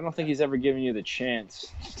 But I don't think he's ever given you the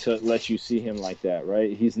chance to let you see him like that,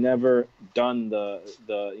 right? He's never done the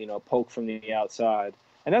poke from the outside.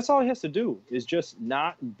 And that's all he has to do, is just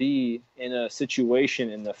not be in a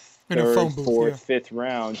situation in the 3rd, 4th, 5th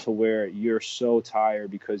round to where you're so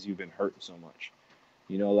tired because you've been hurt so much.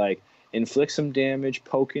 You know, like, inflict some damage,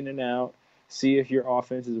 poke in and out, see if your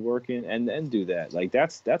offense is working, and then do that. Like,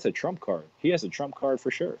 that's a trump card. He has a trump card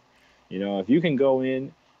for sure. You know, if you can go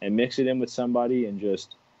in and mix it in with somebody and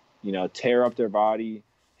just, tear up their body,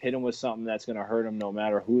 hit them with something that's going to hurt them no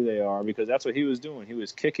matter who they are, because that's what he was doing. He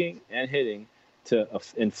was kicking and hitting to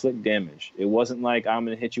inflict damage. It wasn't like, I'm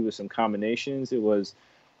going to hit you with some combinations. It was,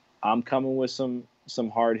 I'm coming with some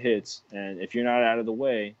hard hits, and if you're not out of the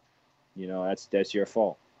way, that's your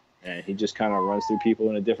fault. And he just kind of runs through people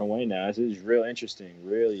in a different way now. This is real interesting,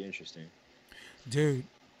 really interesting. Dude,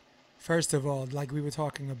 first of all, like we were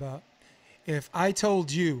talking about, if I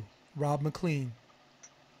told you, Rob McLean,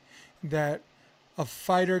 that a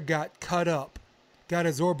fighter got cut up, got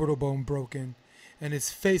his orbital bone broken, and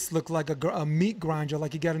his face looked like a meat grinder,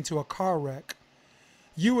 like he got into a car wreck,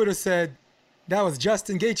 you would have said, that was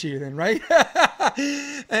Justin Gaethje then, right?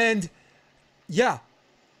 And yeah,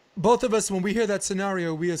 both of us, when we hear that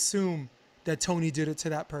scenario, we assume that Tony did it to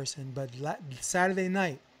that person. But Saturday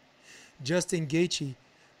night, Justin Gaethje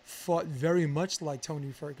fought very much like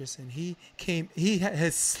Tony Ferguson.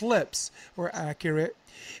 His slips were accurate,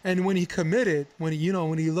 and when he committed, when he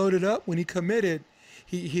loaded up, when he committed,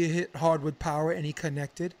 he hit hard with power and he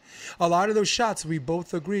connected. A lot of those shots, we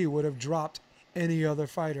both agree, would have dropped any other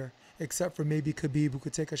fighter except for maybe Khabib, who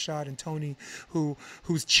could take a shot, and Tony,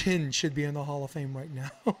 whose chin should be in the Hall of Fame right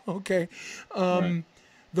now. Okay. Right.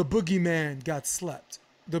 The boogeyman got slept.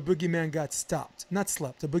 The boogeyman got stopped. Not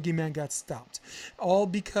slept. The boogeyman got stopped. All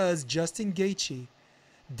because Justin Gaethje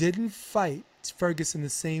didn't fight Ferguson the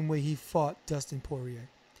same way he fought Dustin Poirier.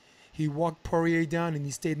 He walked Poirier down and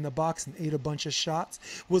he stayed in the box and ate a bunch of shots.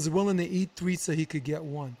 Was willing to eat 3 so he could get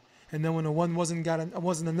 1. And then when the 1 wasn't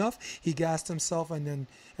enough, he gassed himself and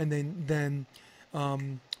then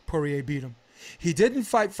Poirier beat him. He didn't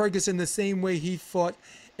fight Ferguson the same way he fought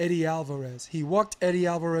Eddie Alvarez. He walked Eddie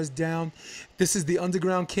Alvarez down. This is the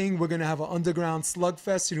underground king. We're going to have an underground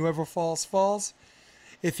slugfest, and whoever falls, falls.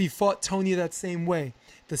 If he fought Tony that same way,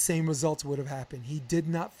 the same results would have happened. He did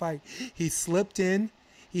not fight. He slipped in.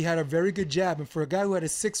 He had a very good jab. And for a guy who had a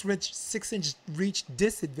 6-inch reach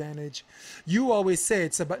disadvantage, you always say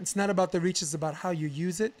it's not about the reach, it's about how you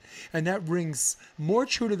use it. And that rings more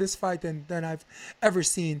true to this fight than I've ever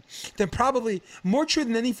seen. Probably more true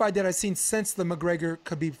than any fight that I've seen since the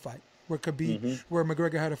McGregor-Khabib fight, where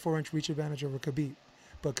McGregor had a 4-inch reach advantage over Khabib.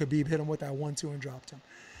 But Khabib hit him with that 1-2 and dropped him.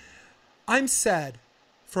 I'm sad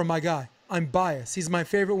for my guy. I'm biased. He's my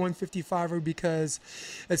favorite 155er because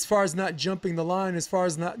as far as not jumping the line, as far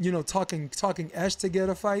as not, talking esh to get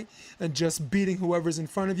a fight and just beating whoever's in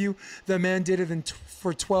front of you, the man did it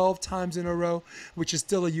for 12 times in a row, which is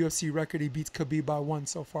still a UFC record. He beats Khabib by 1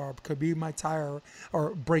 so far. Khabib might tie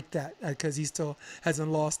or break that because he still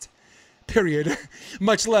hasn't lost, period,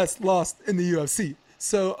 much less lost in the UFC.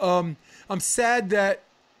 So I'm sad that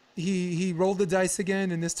he rolled the dice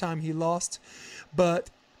again and this time he lost. But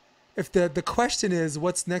if the question is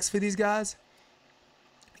what's next for these guys,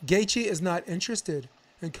 Gaethje is not interested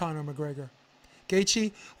in Conor McGregor.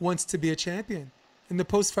 Gaethje wants to be a champion. In the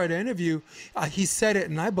post-fight interview, he said it,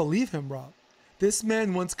 and I believe him, Rob. This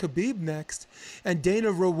man wants Khabib next, and Dana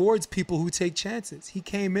rewards people who take chances. He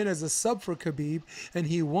came in as a sub for Khabib, and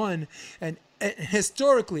he won. And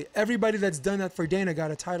historically, everybody that's done that for Dana got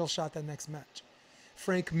a title shot that next match.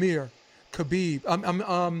 Frank Mir, Khabib,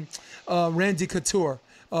 Randy Couture,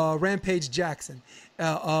 Rampage Jackson,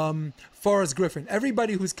 Forrest Griffin.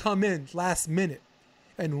 Everybody who's come in last minute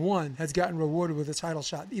and won has gotten rewarded with a title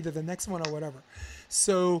shot, either the next one or whatever.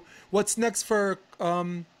 So what's next for,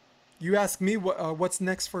 you ask me what's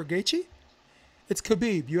next for Gaethje? It's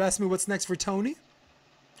Khabib. You ask me what's next for Tony?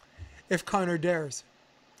 If Conor dares.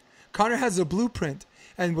 Conor has a blueprint.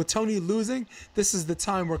 And with Tony losing, this is the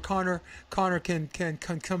time where Conor can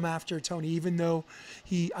come after Tony, even though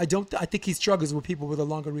I think he struggles with people with a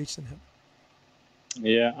longer reach than him.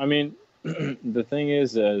 Yeah, I mean, the thing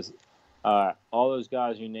is all those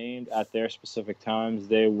guys you named at their specific times,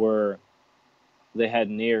 they had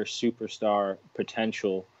near superstar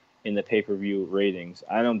potential in the pay-per-view ratings.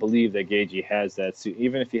 I don't believe that Gaethje has that. So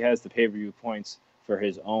even if he has the pay-per-view points for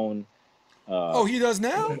his own. He does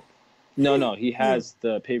now? No, he has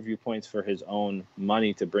the pay-per-view points for his own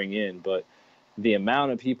money to bring in, but the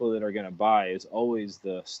amount of people that are going to buy is always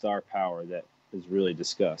the star power that is really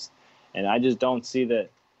discussed. And I just don't see that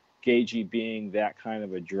Gaethje being that kind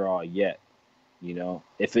of a draw yet.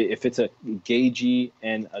 If it's a Gaethje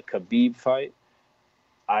and a Khabib fight,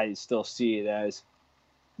 I still see it as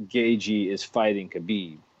Gaethje is fighting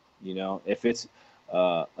Khabib. If it's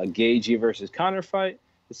a Gaethje versus Conor fight,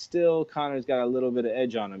 still Conor's got a little bit of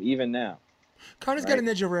edge on him even now. Conor's got an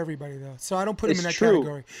edge over everybody though, so I don't put him in that true,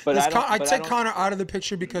 category. But I take Conor out of the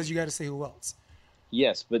picture because you got to say who else.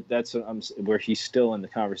 Yes, but that's where he's still in the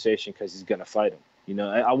conversation because he's gonna fight him.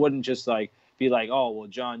 I wouldn't just be like, oh well,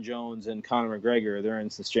 John Jones and Conor McGregor, they're in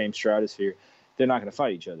the same stratosphere. They're not gonna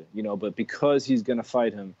fight each other, But because he's gonna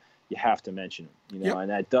fight him, you have to mention him, Yep. And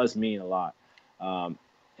that does mean a lot.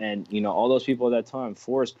 And all those people at that time,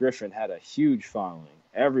 Forrest Griffin had a huge following.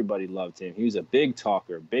 Everybody loved him. He was a big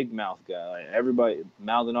talker, big mouth guy. Everybody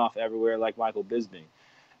mouthing off everywhere like Michael Bisping.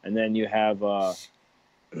 And then you have,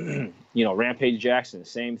 Rampage Jackson,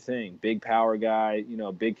 same thing. Big power guy,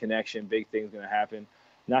 big connection, big things going to happen.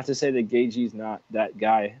 Not to say that Gaethje's not that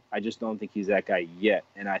guy. I just don't think he's that guy yet.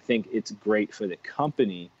 And I think it's great for the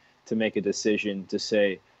company to make a decision to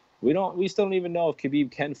say, we still don't even know if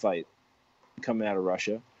Khabib can fight coming out of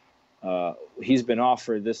Russia. He's been off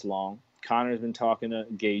for this long. Conor's been talking to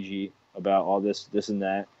Gaethje about all this and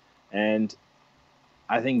that. And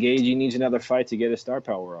I think Gaethje needs another fight to get his star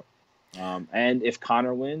power up. And if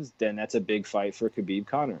Conor wins, then that's a big fight for Khabib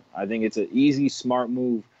Conor. I think it's an easy, smart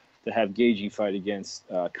move to have Gaethje fight against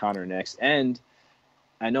Conor next. And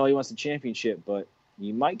I know he wants the championship, but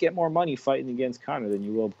you might get more money fighting against Conor than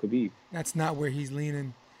you will Khabib. That's not where he's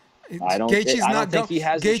leaning. I don't think he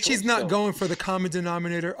has a choice, Gaethje's not though. going for the common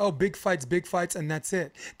denominator. Oh, big fights, and that's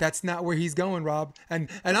it. That's not where he's going, Rob. And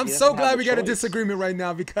I'm He so doesn't have glad a we got a choice. disagreement right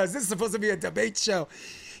now because this is supposed to be a debate show.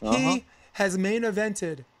 He has main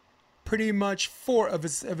evented pretty much 4 of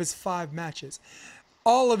his 5 matches.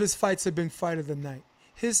 All of his fights have been fight of the night.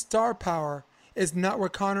 His star power is not where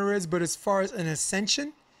Conor is, but as far as an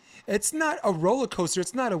ascension, it's not a roller coaster.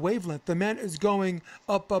 It's not a wavelength. The man is going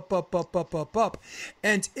up, up, up, up, up, up, up.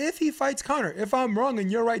 And if he fights Conor, if I'm wrong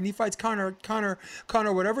and you're right, and he fights Conor,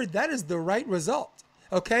 whatever, that is the right result.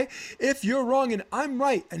 Okay? If you're wrong and I'm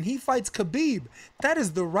right and he fights Khabib, that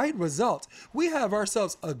is the right result. We have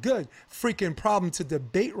ourselves a good freaking problem to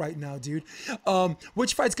debate right now, dude.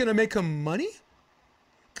 Which fight's going to make him money?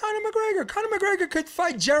 Conor McGregor. Conor McGregor could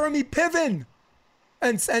fight Jeremy Piven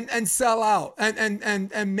and sell out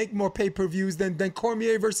and make more pay-per-views than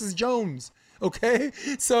Cormier versus Jones. Okay,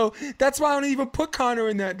 so that's why I don't even put Conor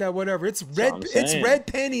in that whatever. It's red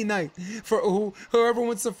panty night for whoever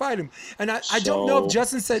wants to fight him. And I don't know if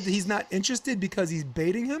Justin said that he's not interested because he's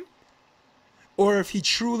baiting him, or if he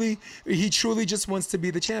truly just wants to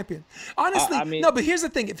be the champion. Honestly, I mean, no. But here's the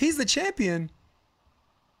thing: if he's the champion,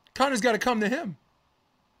 Conor's got to come to him.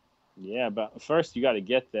 Yeah, but first you got to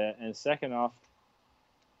get that, and second off,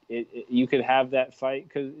 you could have that fight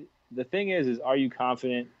because the thing is are you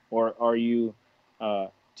confident or are you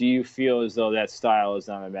do you feel as though that style is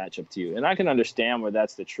not a matchup to you? And I can understand where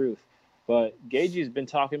that's the truth, but Gaethje's been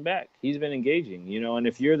talking back. He's been engaging, and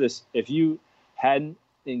if you hadn't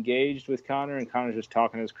engaged with Conor and Conor's just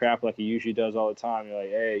talking his crap like he usually does all the time, you're like,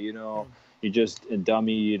 hey, you're just a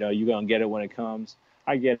dummy, you're gonna get it when it comes.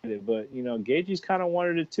 I get it, but Gaethje's kind of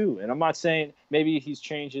wanted it too. And I'm not saying maybe he's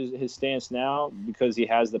changed his stance now because he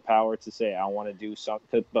has the power to say I want to do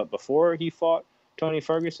something. But before he fought Tony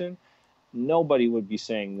Ferguson, nobody would be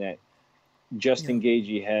saying that Justin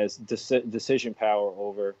Gaethje has decision power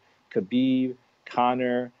over Khabib,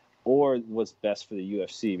 Conor, or what's best for the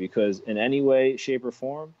UFC. Because in any way, shape, or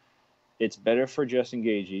form, it's better for Justin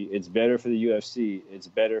Gaethje. It's better for the UFC. It's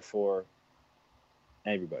better for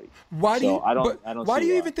everybody. Why do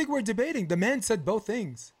you even think we're debating? The man said both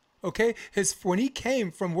things. Okay, when he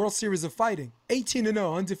came from World Series of Fighting,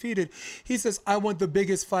 18-0, undefeated, he says, "I want the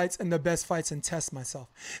biggest fights and the best fights and test myself."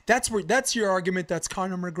 That's your argument. That's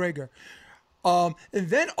Conor McGregor. And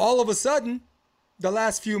then all of a sudden, the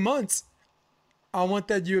last few months, I want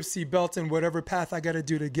that UFC belt and whatever path I got to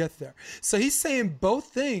do to get there. So he's saying both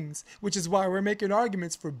things, which is why we're making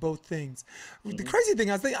arguments for both things. The crazy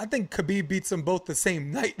thing, I think Khabib beats them both the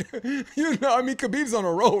same night. Khabib's on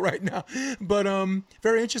a roll right now. But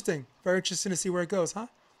very interesting. Very interesting to see where it goes, huh?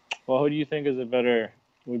 Well, who do you think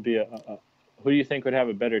who do you think would have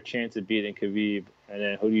a better chance of beating Khabib, and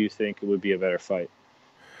then who do you think would be a better fight?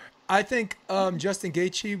 I think Justin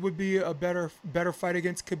Gaethje would be a better fight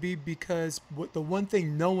against Khabib because the one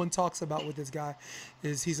thing no one talks about with this guy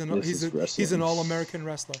is he's an all-American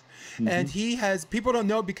wrestler, and people don't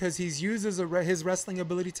know because he's used his wrestling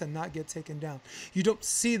ability to not get taken down. You don't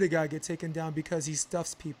see the guy get taken down because he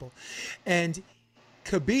stuffs people, and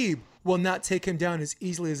Khabib will not take him down as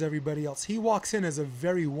easily as everybody else. He walks in as a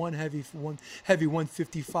very heavy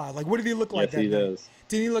 155. Like, what did he look like that night? Does.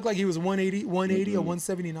 Didn't he look like he was 180 or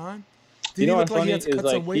 179? Did he look like he had to cut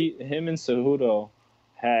some weight? Him and Cejudo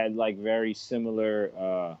had like very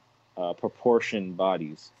similar proportion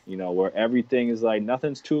bodies, where everything is like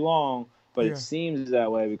nothing's too long, but it seems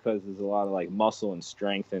that way because there's a lot of like muscle and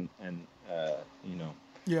strength and and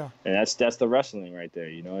that's the wrestling right there.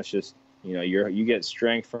 It's just you get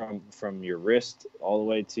strength from your wrist all the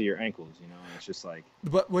way to your ankles. It's just like.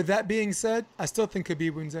 But with that being said, I still think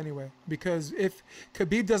Khabib wins anyway because if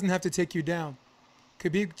Khabib doesn't have to take you down,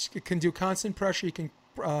 Khabib can do constant pressure. He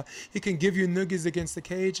can give you noogies against the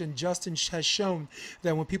cage, and Justin has shown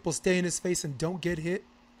that when people stay in his face and don't get hit,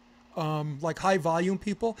 like high volume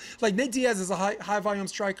people, like Nate Diaz is a high volume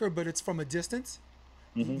striker, but it's from a distance.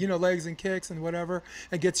 Legs and kicks and whatever,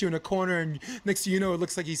 and gets you in a corner, and next thing you know, it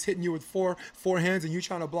looks like he's hitting you with four hands, and you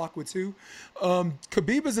trying to block with 2.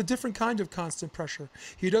 Khabib is a different kind of constant pressure.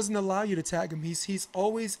 He doesn't allow you to tag him. He's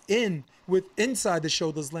always inside the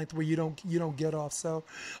shoulder's length where you don't get off. So,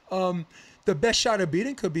 the best shot of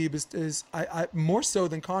beating Khabib is I more so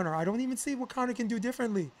than Conor. I don't even see what Conor can do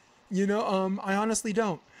differently. I honestly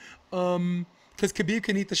don't. Because Khabib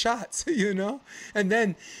can eat the shots, and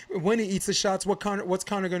then when he eats the shots, what's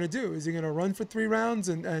Conor going to do? Is he going to run for 3 rounds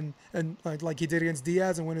and like he did against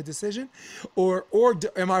Diaz and win a decision, or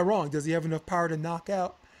am I wrong? Does he have enough power to knock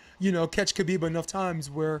out, catch Khabib enough times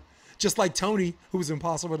where just like Tony, who was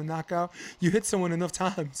impossible to knock out, you hit someone enough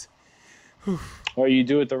times or you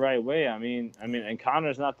do it the right way. I mean, and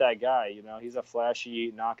Conor's not that guy. You know, he's a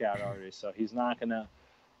flashy knockout artist, so he's not gonna,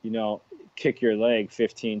 kick your leg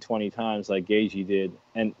 15, 20 times like Gaethje did.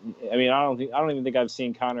 And I mean, I don't even think I've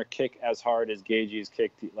seen Conor kick as hard as Gaethje's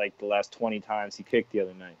kicked like the last 20 times he kicked the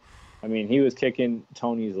other night. I mean, he was kicking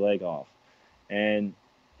Tony's leg off, and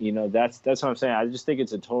that's what I'm saying. I just think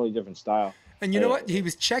it's a totally different style. And you know what? He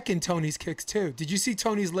was checking Tony's kicks too. Did you see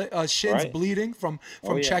Tony's shins bleeding from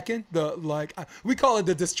checking? We call it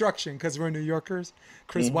the destruction because we're New Yorkers,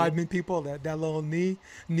 Chris Weidman people. That little knee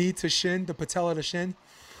to shin, the patella to shin.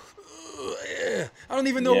 I don't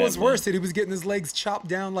even know what was worse, that he was getting his legs chopped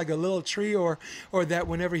down like a little tree, or that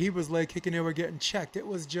whenever he was leg kicking, they were getting checked. It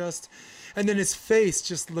was just, and then his face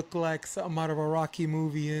just looked like something out of a Rocky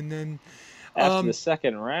movie. And then after the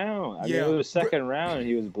second round, I mean, it was second round and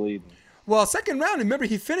he was bleeding. Well, second round, remember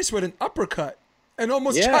he finished with an uppercut and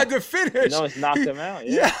almost tried to finish. No, it's knocked him out.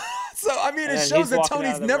 Yeah. So I mean, it shows that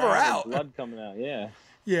Tony's never out. Blood coming out. Yeah.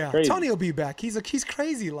 Yeah, crazy. Tony will be back. He's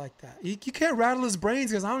crazy like that. You can't rattle his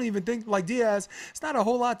brains, because I don't even think, like Diaz, it's not a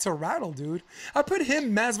whole lot to rattle, dude. I put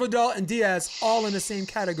him, Masvidal, and Diaz all in the same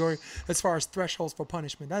category as far as thresholds for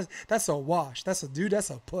punishment. That's a wash. That's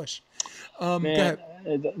a push. Man,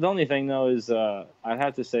 the only thing though is I'd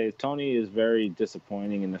have to say Tony is very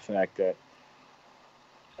disappointing in the fact that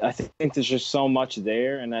I think there's just so much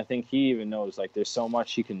there, and I think he even knows like there's so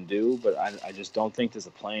much he can do, but I just don't think there's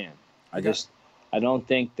a plan. I don't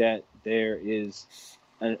think that there is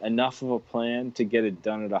enough of a plan to get it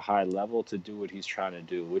done at a high level to do what he's trying to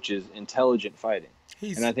do, which is intelligent fighting.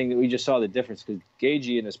 And I think that we just saw the difference, because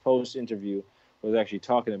Gaethje in his post interview was actually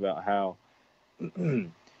talking about how he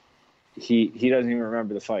doesn't even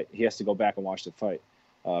remember the fight. He has to go back and watch the fight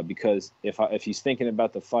because if he's thinking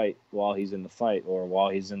about the fight while he's in the fight, or while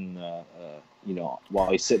he's in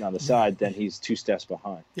while he's sitting on the side, then he's 2 steps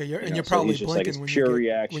behind. Yeah, you're probably just blinking like,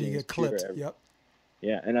 it's when you get clipped. Yep.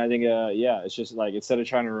 Yeah, and I think, it's just like, instead of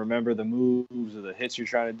trying to remember the moves or the hits you're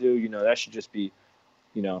trying to do, that should just be,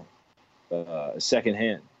 second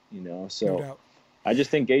hand, So No doubt. I just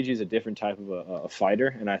think Gaethje is a different type of a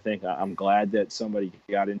fighter, and I think I'm glad that somebody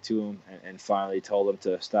got into him and finally told him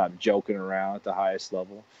to stop joking around at the highest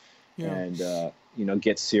level, and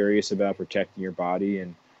get serious about protecting your body.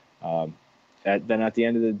 And then at the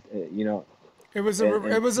end of the, it was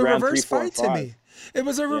a reverse fight to me. It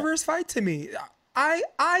was a reverse fight to me.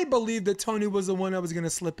 I believe that Tony was the one that was going to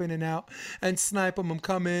slip in and out and snipe him and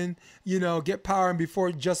come in, get power, and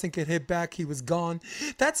before Justin could hit back, he was gone.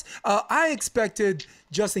 That's I expected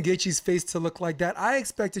Justin Gaethje's face to look like that. I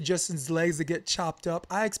expected Justin's legs to get chopped up.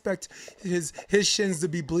 I expect his shins to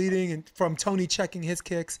be bleeding and from Tony checking his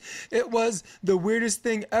kicks. It was the weirdest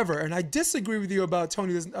thing ever, and I disagree with you about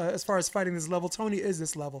Tony as far as fighting this level. Tony is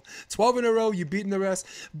this level. 12 in a row, you've beaten the rest,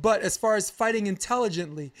 but as far as fighting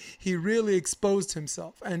intelligently, he really exposed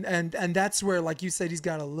himself, and that's where, like you said, he's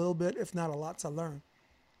got a little bit, if not a lot, to learn.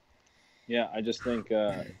 Yeah, I just think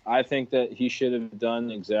I think that he should have done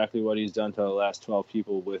exactly what he's done to the last 12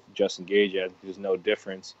 people with Justin Gaethje. I think there's no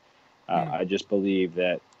difference. I just believe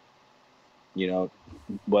that,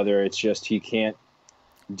 whether it's just he can't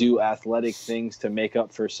do athletic things to make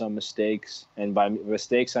up for some mistakes, and by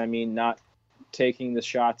mistakes I mean not taking the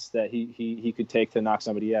shots that he could take to knock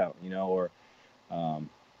somebody out, or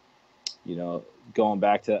going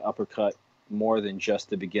back to uppercut more than just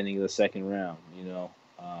the beginning of the second round.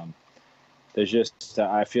 There's just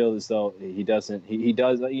I feel as though he does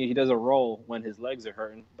a roll when his legs are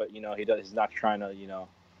hurting, but he's not trying to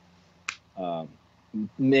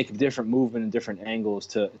make different movement and different angles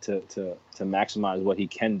to maximize what he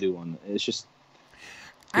can do on. It's just.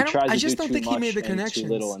 I just don't think he made the connections.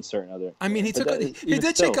 Too little in certain other. I mean, he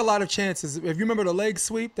did take a lot of chances. If you remember the leg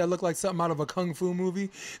sweep, that looked like something out of a kung fu movie.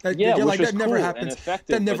 That never happens.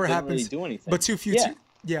 That never happens. Really do anything. But too few.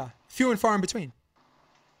 Few and far in between.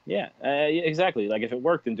 Yeah, exactly. Like, if it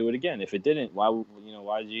worked, then do it again. If it didn't, why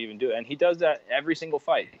did you even do it? And he does that every single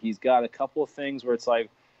fight. He's got a couple of things where it's like,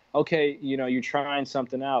 okay, you're trying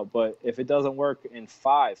something out, but if it doesn't work in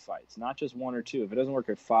 5 fights, not just 1 or 2, if it doesn't work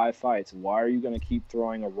at 5 fights, why are you going to keep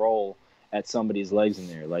throwing a roll at somebody's legs in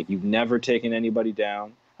there? Like, you've never taken anybody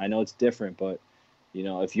down. I know it's different, but,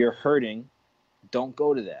 if you're hurting, don't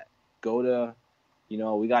go to that. Go to,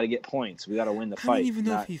 we got to get points. We got to win the fight. I don't even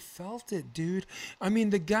know if he felt it, dude. I mean,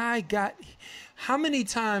 the guy got, how many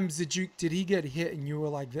times did he get hit and you were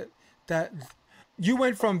like that you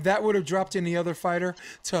went from that would have dropped any other fighter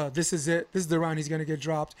to this is it, this is the round he's going to get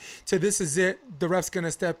dropped, to this is it, the ref's going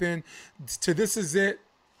to step in, to this is it,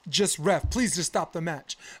 just ref, please just stop the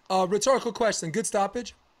match. Rhetorical question, good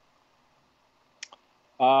stoppage?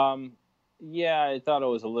 Yeah, I thought it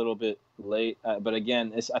was a little bit late. But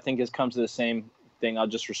again, I think it comes to the same thing. I'll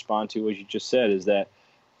just respond to what you just said, is that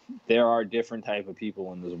there are different type of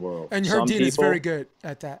people in this world. And Herdine is very good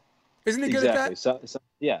at that. Isn't he good at that?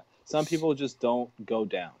 Exactly. Some people just don't go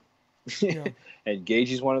down. Yeah. And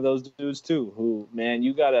Gaethje's one of those dudes too, who, man,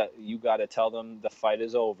 you gotta tell them the fight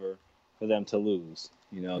is over for them to lose.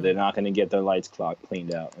 They're not going to get their lights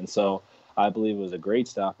cleaned out. And so I believe it was a great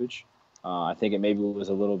stoppage. I think it maybe was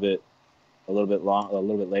a little bit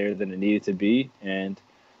later than it needed to be. And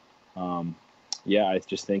I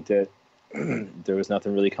just think that there was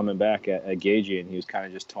nothing really coming back at Gaethje, and he was kind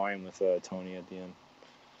of just toying with Tony at the end.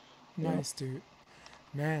 Nice, dude.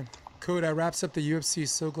 Man, cool. That wraps up the UFC.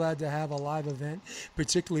 So glad to have a live event,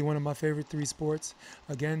 particularly one of my favorite 3 sports.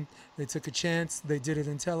 Again, they took a chance. They did it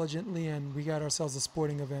intelligently, and we got ourselves a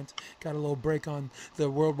sporting event. Got a little break on the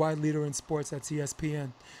worldwide leader in sports. That's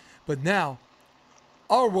ESPN. But now,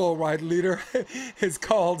 our worldwide leader is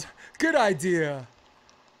called Good Idea,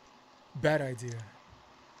 Bad Idea.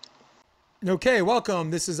 Okay, welcome.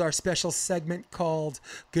 This is our special segment called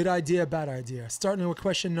Good Idea, Bad Idea. Starting with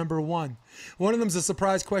question number 1. One of them is a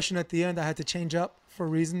surprise question at the end. I had to change up for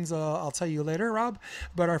reasons I'll tell you later, Rob.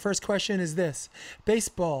 But our first question is this.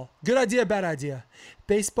 Baseball, good idea, bad idea.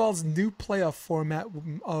 Baseball's new playoff format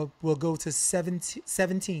will go to seven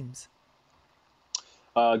teams.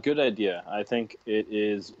 Good idea. I think it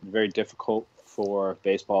is very difficult for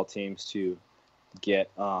baseball teams to get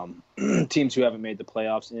teams who haven't made the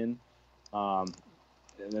playoffs in.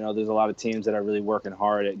 There's a lot of teams that are really working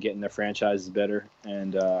hard at getting their franchises better,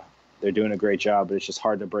 and they're doing a great job, but it's just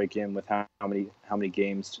hard to break in with how many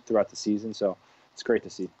games throughout the season. So it's great to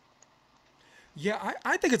see. Yeah,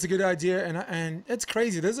 I think it's a good idea, and it's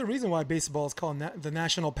crazy. There's a reason why baseball is called the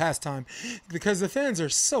national pastime, because the fans are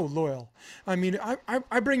so loyal. I mean,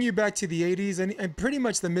 I bring you back to the 80s and pretty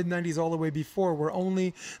much the mid-90s all the way before, where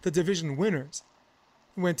only the division winners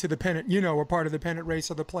went to the pennant, were part of the pennant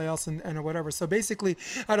race or the playoffs and whatever. So basically,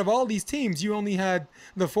 out of all these teams, you only had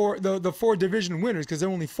the four division winners, because there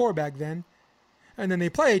were only 4 back then. And then they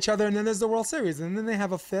play each other, and then there's the World Series, and then they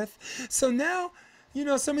have a 5th. So now,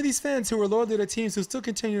 some of these fans who are loyal to the teams who still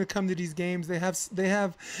continue to come to these games, they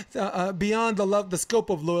have beyond the scope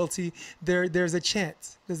of loyalty, there's a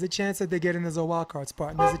chance. There's a chance that they get in as a wild card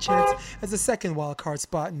spot, and there's a chance as a second wild card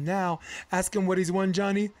spot. And now, ask him what he's won,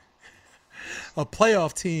 Johnny. A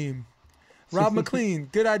playoff team. Rob McLean,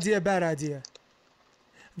 good idea, bad idea.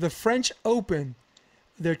 The French Open,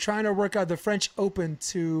 they're trying to work out the French Open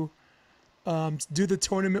to do the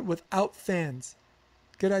tournament without fans.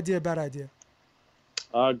 Good idea, bad idea.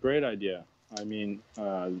 Great idea. I mean,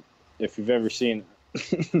 if you've ever seen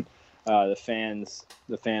the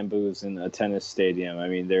fan booths in a tennis stadium, I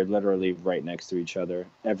mean, they're literally right next to each other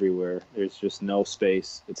everywhere. There's just no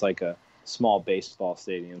space. It's like a small baseball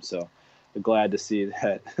stadium. So we're glad to see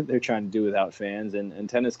that they're trying to do without fans, and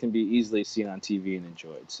tennis can be easily seen on TV and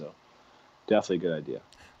enjoyed. So definitely a good idea.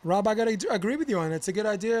 Rob, I got to agree with you on it. It's a good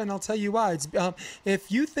idea, and I'll tell you why. It's,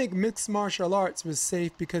 if you think mixed martial arts was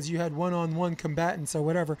safe because you had one-on-one combatants or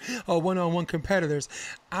whatever, or one-on-one competitors,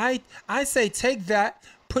 I say take that,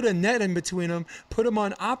 put a net in between them, put them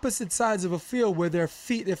on opposite sides of a field where they're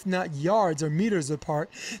feet, if not yards or meters apart.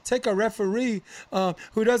 Take a referee and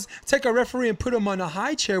put them on a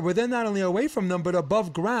high chair where they're not only away from them but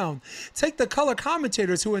above ground. Take the color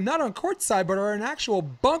commentators who are not on court side but are in an actual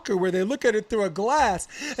bunker where they look at it through a glass,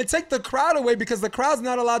 and take the crowd away because the crowd's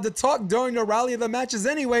not allowed to talk during the rally of the matches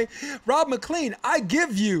anyway. Rob McLean, I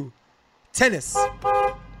give you tennis.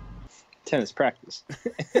 Tennis practice.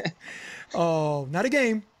 Oh, not a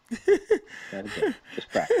game. Not a game. Just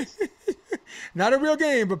practice. Not a real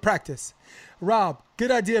game, but practice. Rob,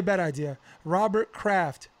 good idea, bad idea. Robert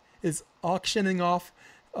Kraft is auctioning off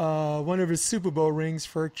one of his Super Bowl rings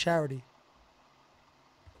for charity.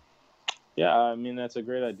 Yeah, I mean, that's a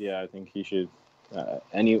great idea. I think he should,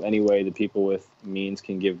 any way that people with means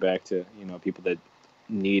can give back to, people that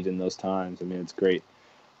need in those times. I mean, it's great.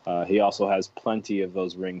 He also has plenty of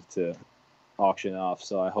those rings to auction off,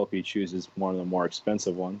 so I hope he chooses one of the more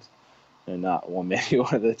expensive ones and not maybe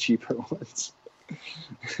one of the cheaper ones.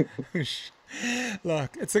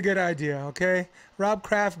 Look, it's a good idea, okay? Rob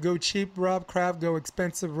Kraft, go cheap. Rob Kraft, go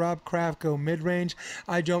expensive. Rob Kraft, go mid-range.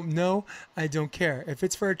 I don't know. I don't care. If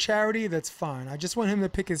it's for a charity, that's fine. I just want him to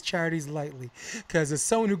pick his charities lightly, because as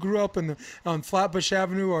someone who grew up on Flatbush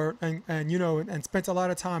Avenue and spent a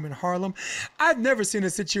lot of time in Harlem, I've never seen a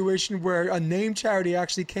situation where a named charity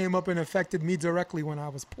actually came up and affected me directly when I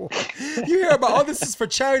was poor. You hear about, this is for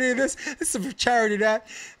charity this is for charity that.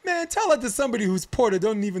 Man, tell it to somebody who's poor that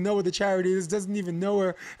don't even know what the charity is. spectators doesn't even know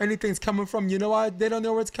where anything's coming from. You know why they don't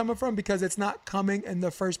know where it's coming from? Because it's not coming in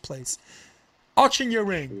the first place. Auction your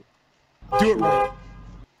ring. Do it right.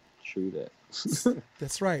 True that.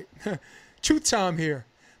 That's right. Truth time here.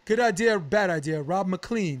 Good idea, bad idea. Rob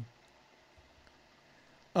McLean.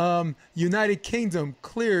 United Kingdom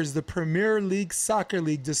clears the Premier League Soccer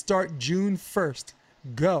League to start June 1st.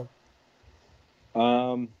 Go.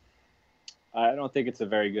 I don't think it's a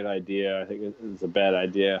very good idea. I think it's a bad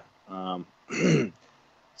idea.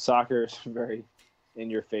 Soccer is a very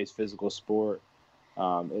in-your-face physical sport.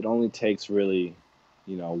 It only takes really,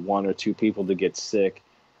 one or two people to get sick.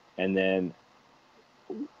 And then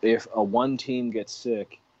if one team gets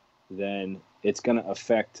sick, then it's going to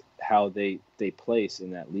affect how they place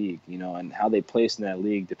in that league, and how they place in that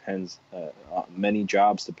league depends, many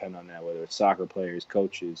jobs depend on that, whether it's soccer players,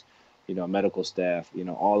 coaches, medical staff,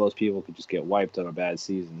 all those people could just get wiped on a bad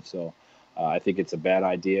season. So I think it's a bad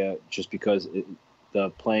idea just because the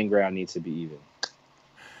playing ground needs to be even.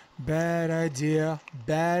 Bad idea,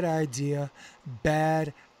 bad idea,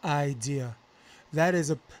 bad idea. That is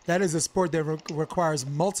a sport that requires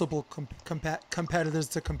multiple competitors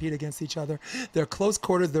to compete against each other. They're close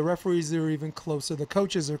quarters. The referees are even closer. The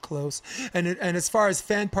coaches are close. And as far as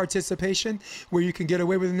fan participation, where you can get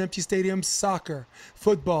away with an empty stadium, soccer,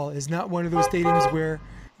 football is not one of those stadiums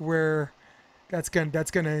where that's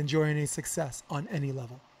gonna enjoy any success on any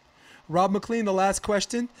level. Rob McLean, the last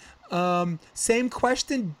question. Same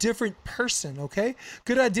question, different person. Okay.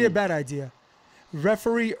 Good idea, bad idea.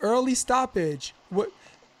 Referee early stoppage. What?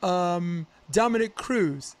 Dominic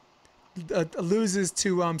Cruz loses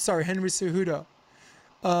to Henry Cejudo.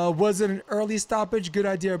 Was it an early stoppage? Good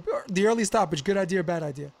idea. The early stoppage. Good idea or bad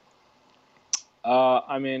idea?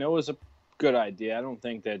 It was a good idea. I don't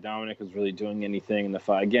think that Dominic was really doing anything in the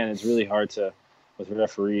fight. Again, it's really hard with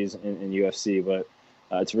referees in UFC, but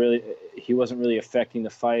he wasn't really affecting the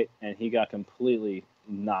fight, and he got completely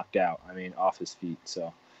knocked out. Off his feet.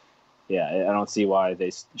 So. Yeah, I don't see why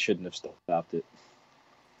they shouldn't have stopped it.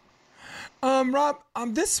 Rob,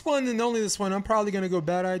 this one and only this one, I'm probably going to go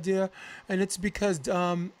bad idea. And it's because,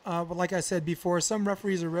 like I said before, some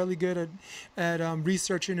referees are really good at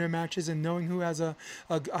researching their matches and knowing who has a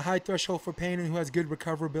high threshold for pain and who has good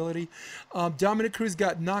recoverability. Dominic Cruz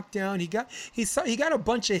got knocked down. He got a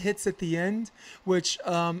bunch of hits at the end, which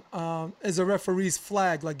is a referee's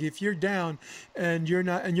flag. Like if you're down and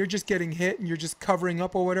you're just getting hit and you're just covering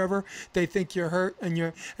up or whatever, they think you're hurt and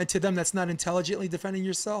to them that's not intelligently defending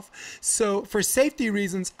yourself. So for safety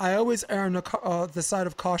reasons, I always err on the side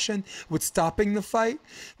of caution with stopping the fight.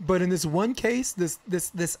 But in this one case,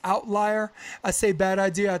 this outlier, I say bad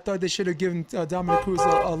idea. I thought they should have given Dominic Cruz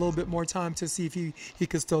a little bit more time to see if he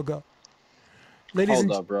could still go.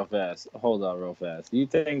 Hold up real fast. You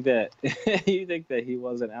think that he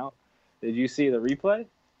wasn't out? Did you see the replay?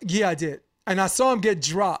 Yeah, I did. And I saw him get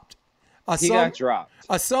dropped. He got dropped.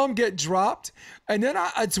 I saw him get dropped, and then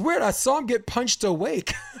it's weird. I saw him get punched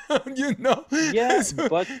awake. Yes,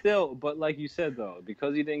 but like you said though,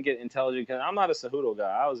 because he didn't get intelligent. Because I'm not a Cejudo guy.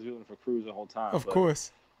 I was rooting for Cruz the whole time. Of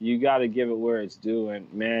course. You got to give it where it's due,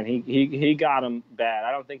 and man, he got him bad.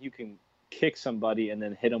 I don't think you can kick somebody and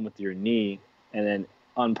then hit him with your knee and then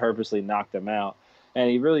unpurposely knock them out. And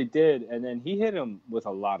he really did. And then he hit him with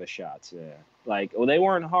a lot of shots. Yeah. They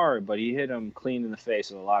weren't hard, but he hit him clean in the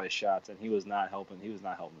face with a lot of shots, and he was not helping. He was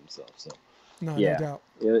not helping himself. So, no doubt.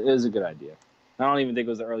 It was a good idea. I don't even think it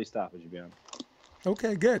was the early stoppage, to be honest.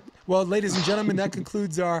 Okay, good. Well, ladies and gentlemen, that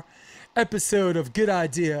concludes our episode of Good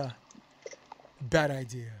Idea, Bad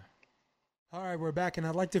Idea. All right, we're back, and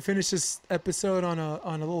I'd like to finish this episode on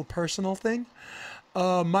a little personal thing.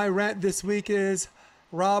 My rant this week is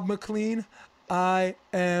Rob McLean. I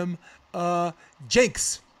am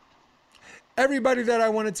jinx. Everybody that I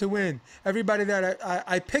wanted to win, everybody that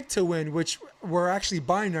I picked to win, which were actually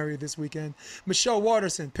binary this weekend. Michelle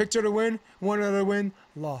Watterson, picked her to win, wanted her to win,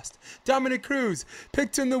 lost. Dominic Cruz,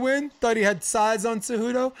 picked him to win, thought he had size on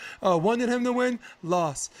Cejudo, wanted him to win,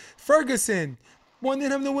 lost. Ferguson,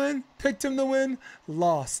 wanted him to win, picked him to win,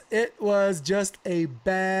 lost. It was just a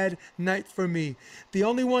bad night for me. The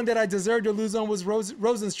only one that I deserved to lose on was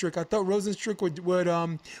Rosenstruck. I thought Rosenstruck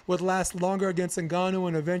would last longer against Ngannou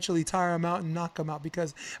and eventually tire him out and knock him out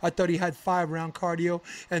because I thought he had 5-round cardio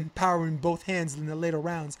and power in both hands in the later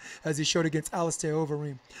rounds as he showed against Alistair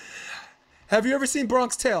Overeem. Have you ever seen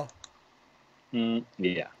Bronx Tale?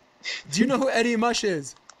 Yeah. Do you know who Eddie Mush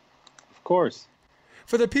is? Of course.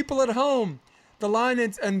 For the people at home, the line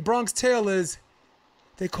in Bronx Tale is,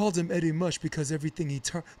 they called him Eddie Mush because everything he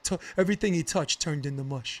touched turned into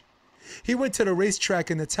mush. He went to the racetrack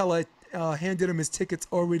and the teller handed him his tickets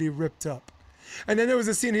already ripped up. And then there was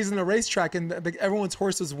a scene, he's in a racetrack and everyone's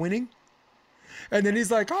horse was winning. And then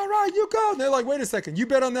he's like, all right, you go. And they're like, wait a second, you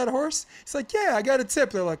bet on that horse? He's like, yeah, I got a tip.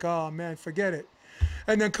 They're like, oh, man, forget it.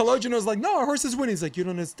 And then Kalogino's like, no, our horse is winning. He's like, you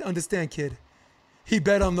don't understand, kid. He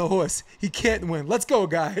bet on the horse. He can't win. Let's go,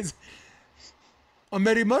 guys. I'm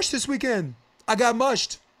ready mush this weekend. I got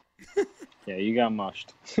mushed. Yeah, you got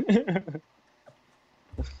mushed.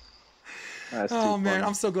 That's oh, man, funny.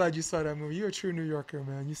 I'm so glad you saw that movie. You're a true New Yorker,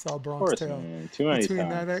 man. You saw Bronx Tale. Man. Too many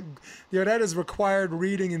times. That is required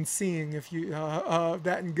reading and seeing if you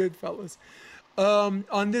that and Goodfellas.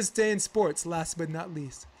 On this day in sports, last but not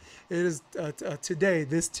least, it is today,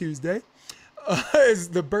 this Tuesday, is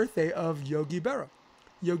the birthday of Yogi Berra.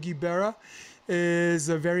 Yogi Berra is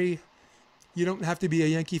you don't have to be a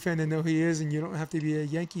Yankee fan to know who he is, and you don't have to be a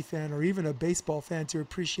Yankee fan or even a baseball fan to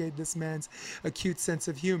appreciate this man's acute sense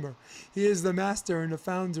of humor. He is the master and the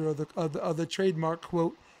founder of the trademark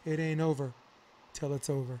quote, "It ain't over till it's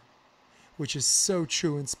over," which is so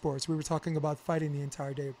true in sports. We were talking about fighting the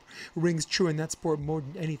entire day. Rings true in that sport more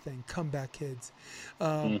than anything. Comeback kids.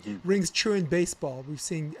 Rings true in baseball. We've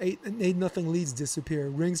seen 8-0 leads disappear.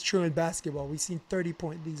 Rings true in basketball. We've seen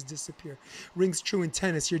 30-point leads disappear. Rings true in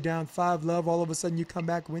tennis. You're down 5-love. All of a sudden you come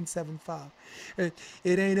back, win 7-5.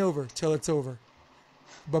 It ain't over till it's over.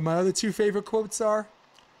 But my other two favorite quotes are,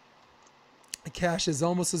 cash is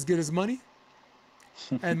almost as good as money.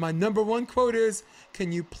 And my number one quote is,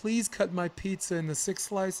 can you please cut my pizza into 6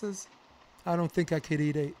 slices? I don't think I could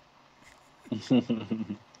eat 8.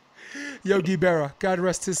 Yogi Berra, God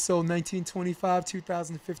rest his soul, 1925,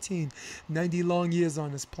 2015. 90 long years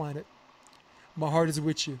on this planet. My heart is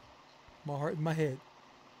with you. My heart and my head.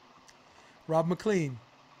 Rob McLean,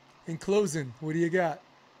 in closing, what do you got?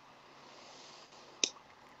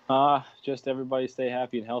 Just everybody stay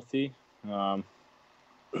happy and healthy.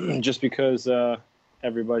 Just because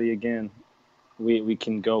everybody, again, we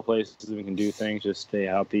can go places, we can do things. Just stay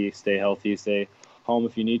happy, stay healthy, stay home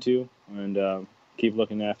if you need to, and keep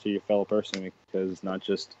looking after your fellow person, because it's not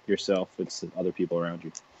just yourself, it's other people around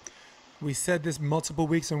you. We said this multiple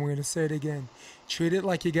weeks, and we're going to say it again. Treat it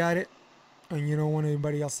like you got it, and you don't want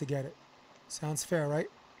anybody else to get it. Sounds fair, right?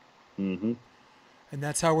 Mm-hmm. And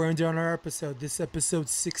that's how we're ending on our episode. This episode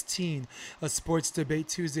 16, a Sports Debate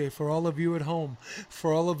Tuesday. For all of you at home,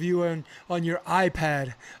 for all of you on your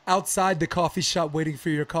iPad, outside the coffee shop waiting for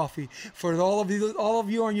your coffee, for all of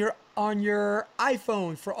you on your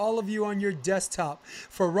iPhone, for all of you on your desktop,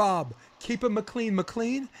 for Rob, keep it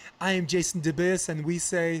McLean. I am Jason DeBiss, and we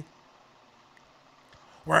say,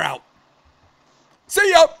 we're out. See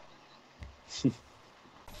ya!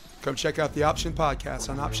 Come check out the Option Podcast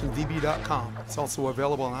on OptionVB.com. It's also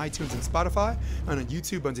available on iTunes and Spotify, and on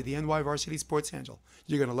YouTube under the NY Varsity Sports handle.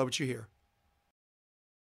 You're going to love what you hear.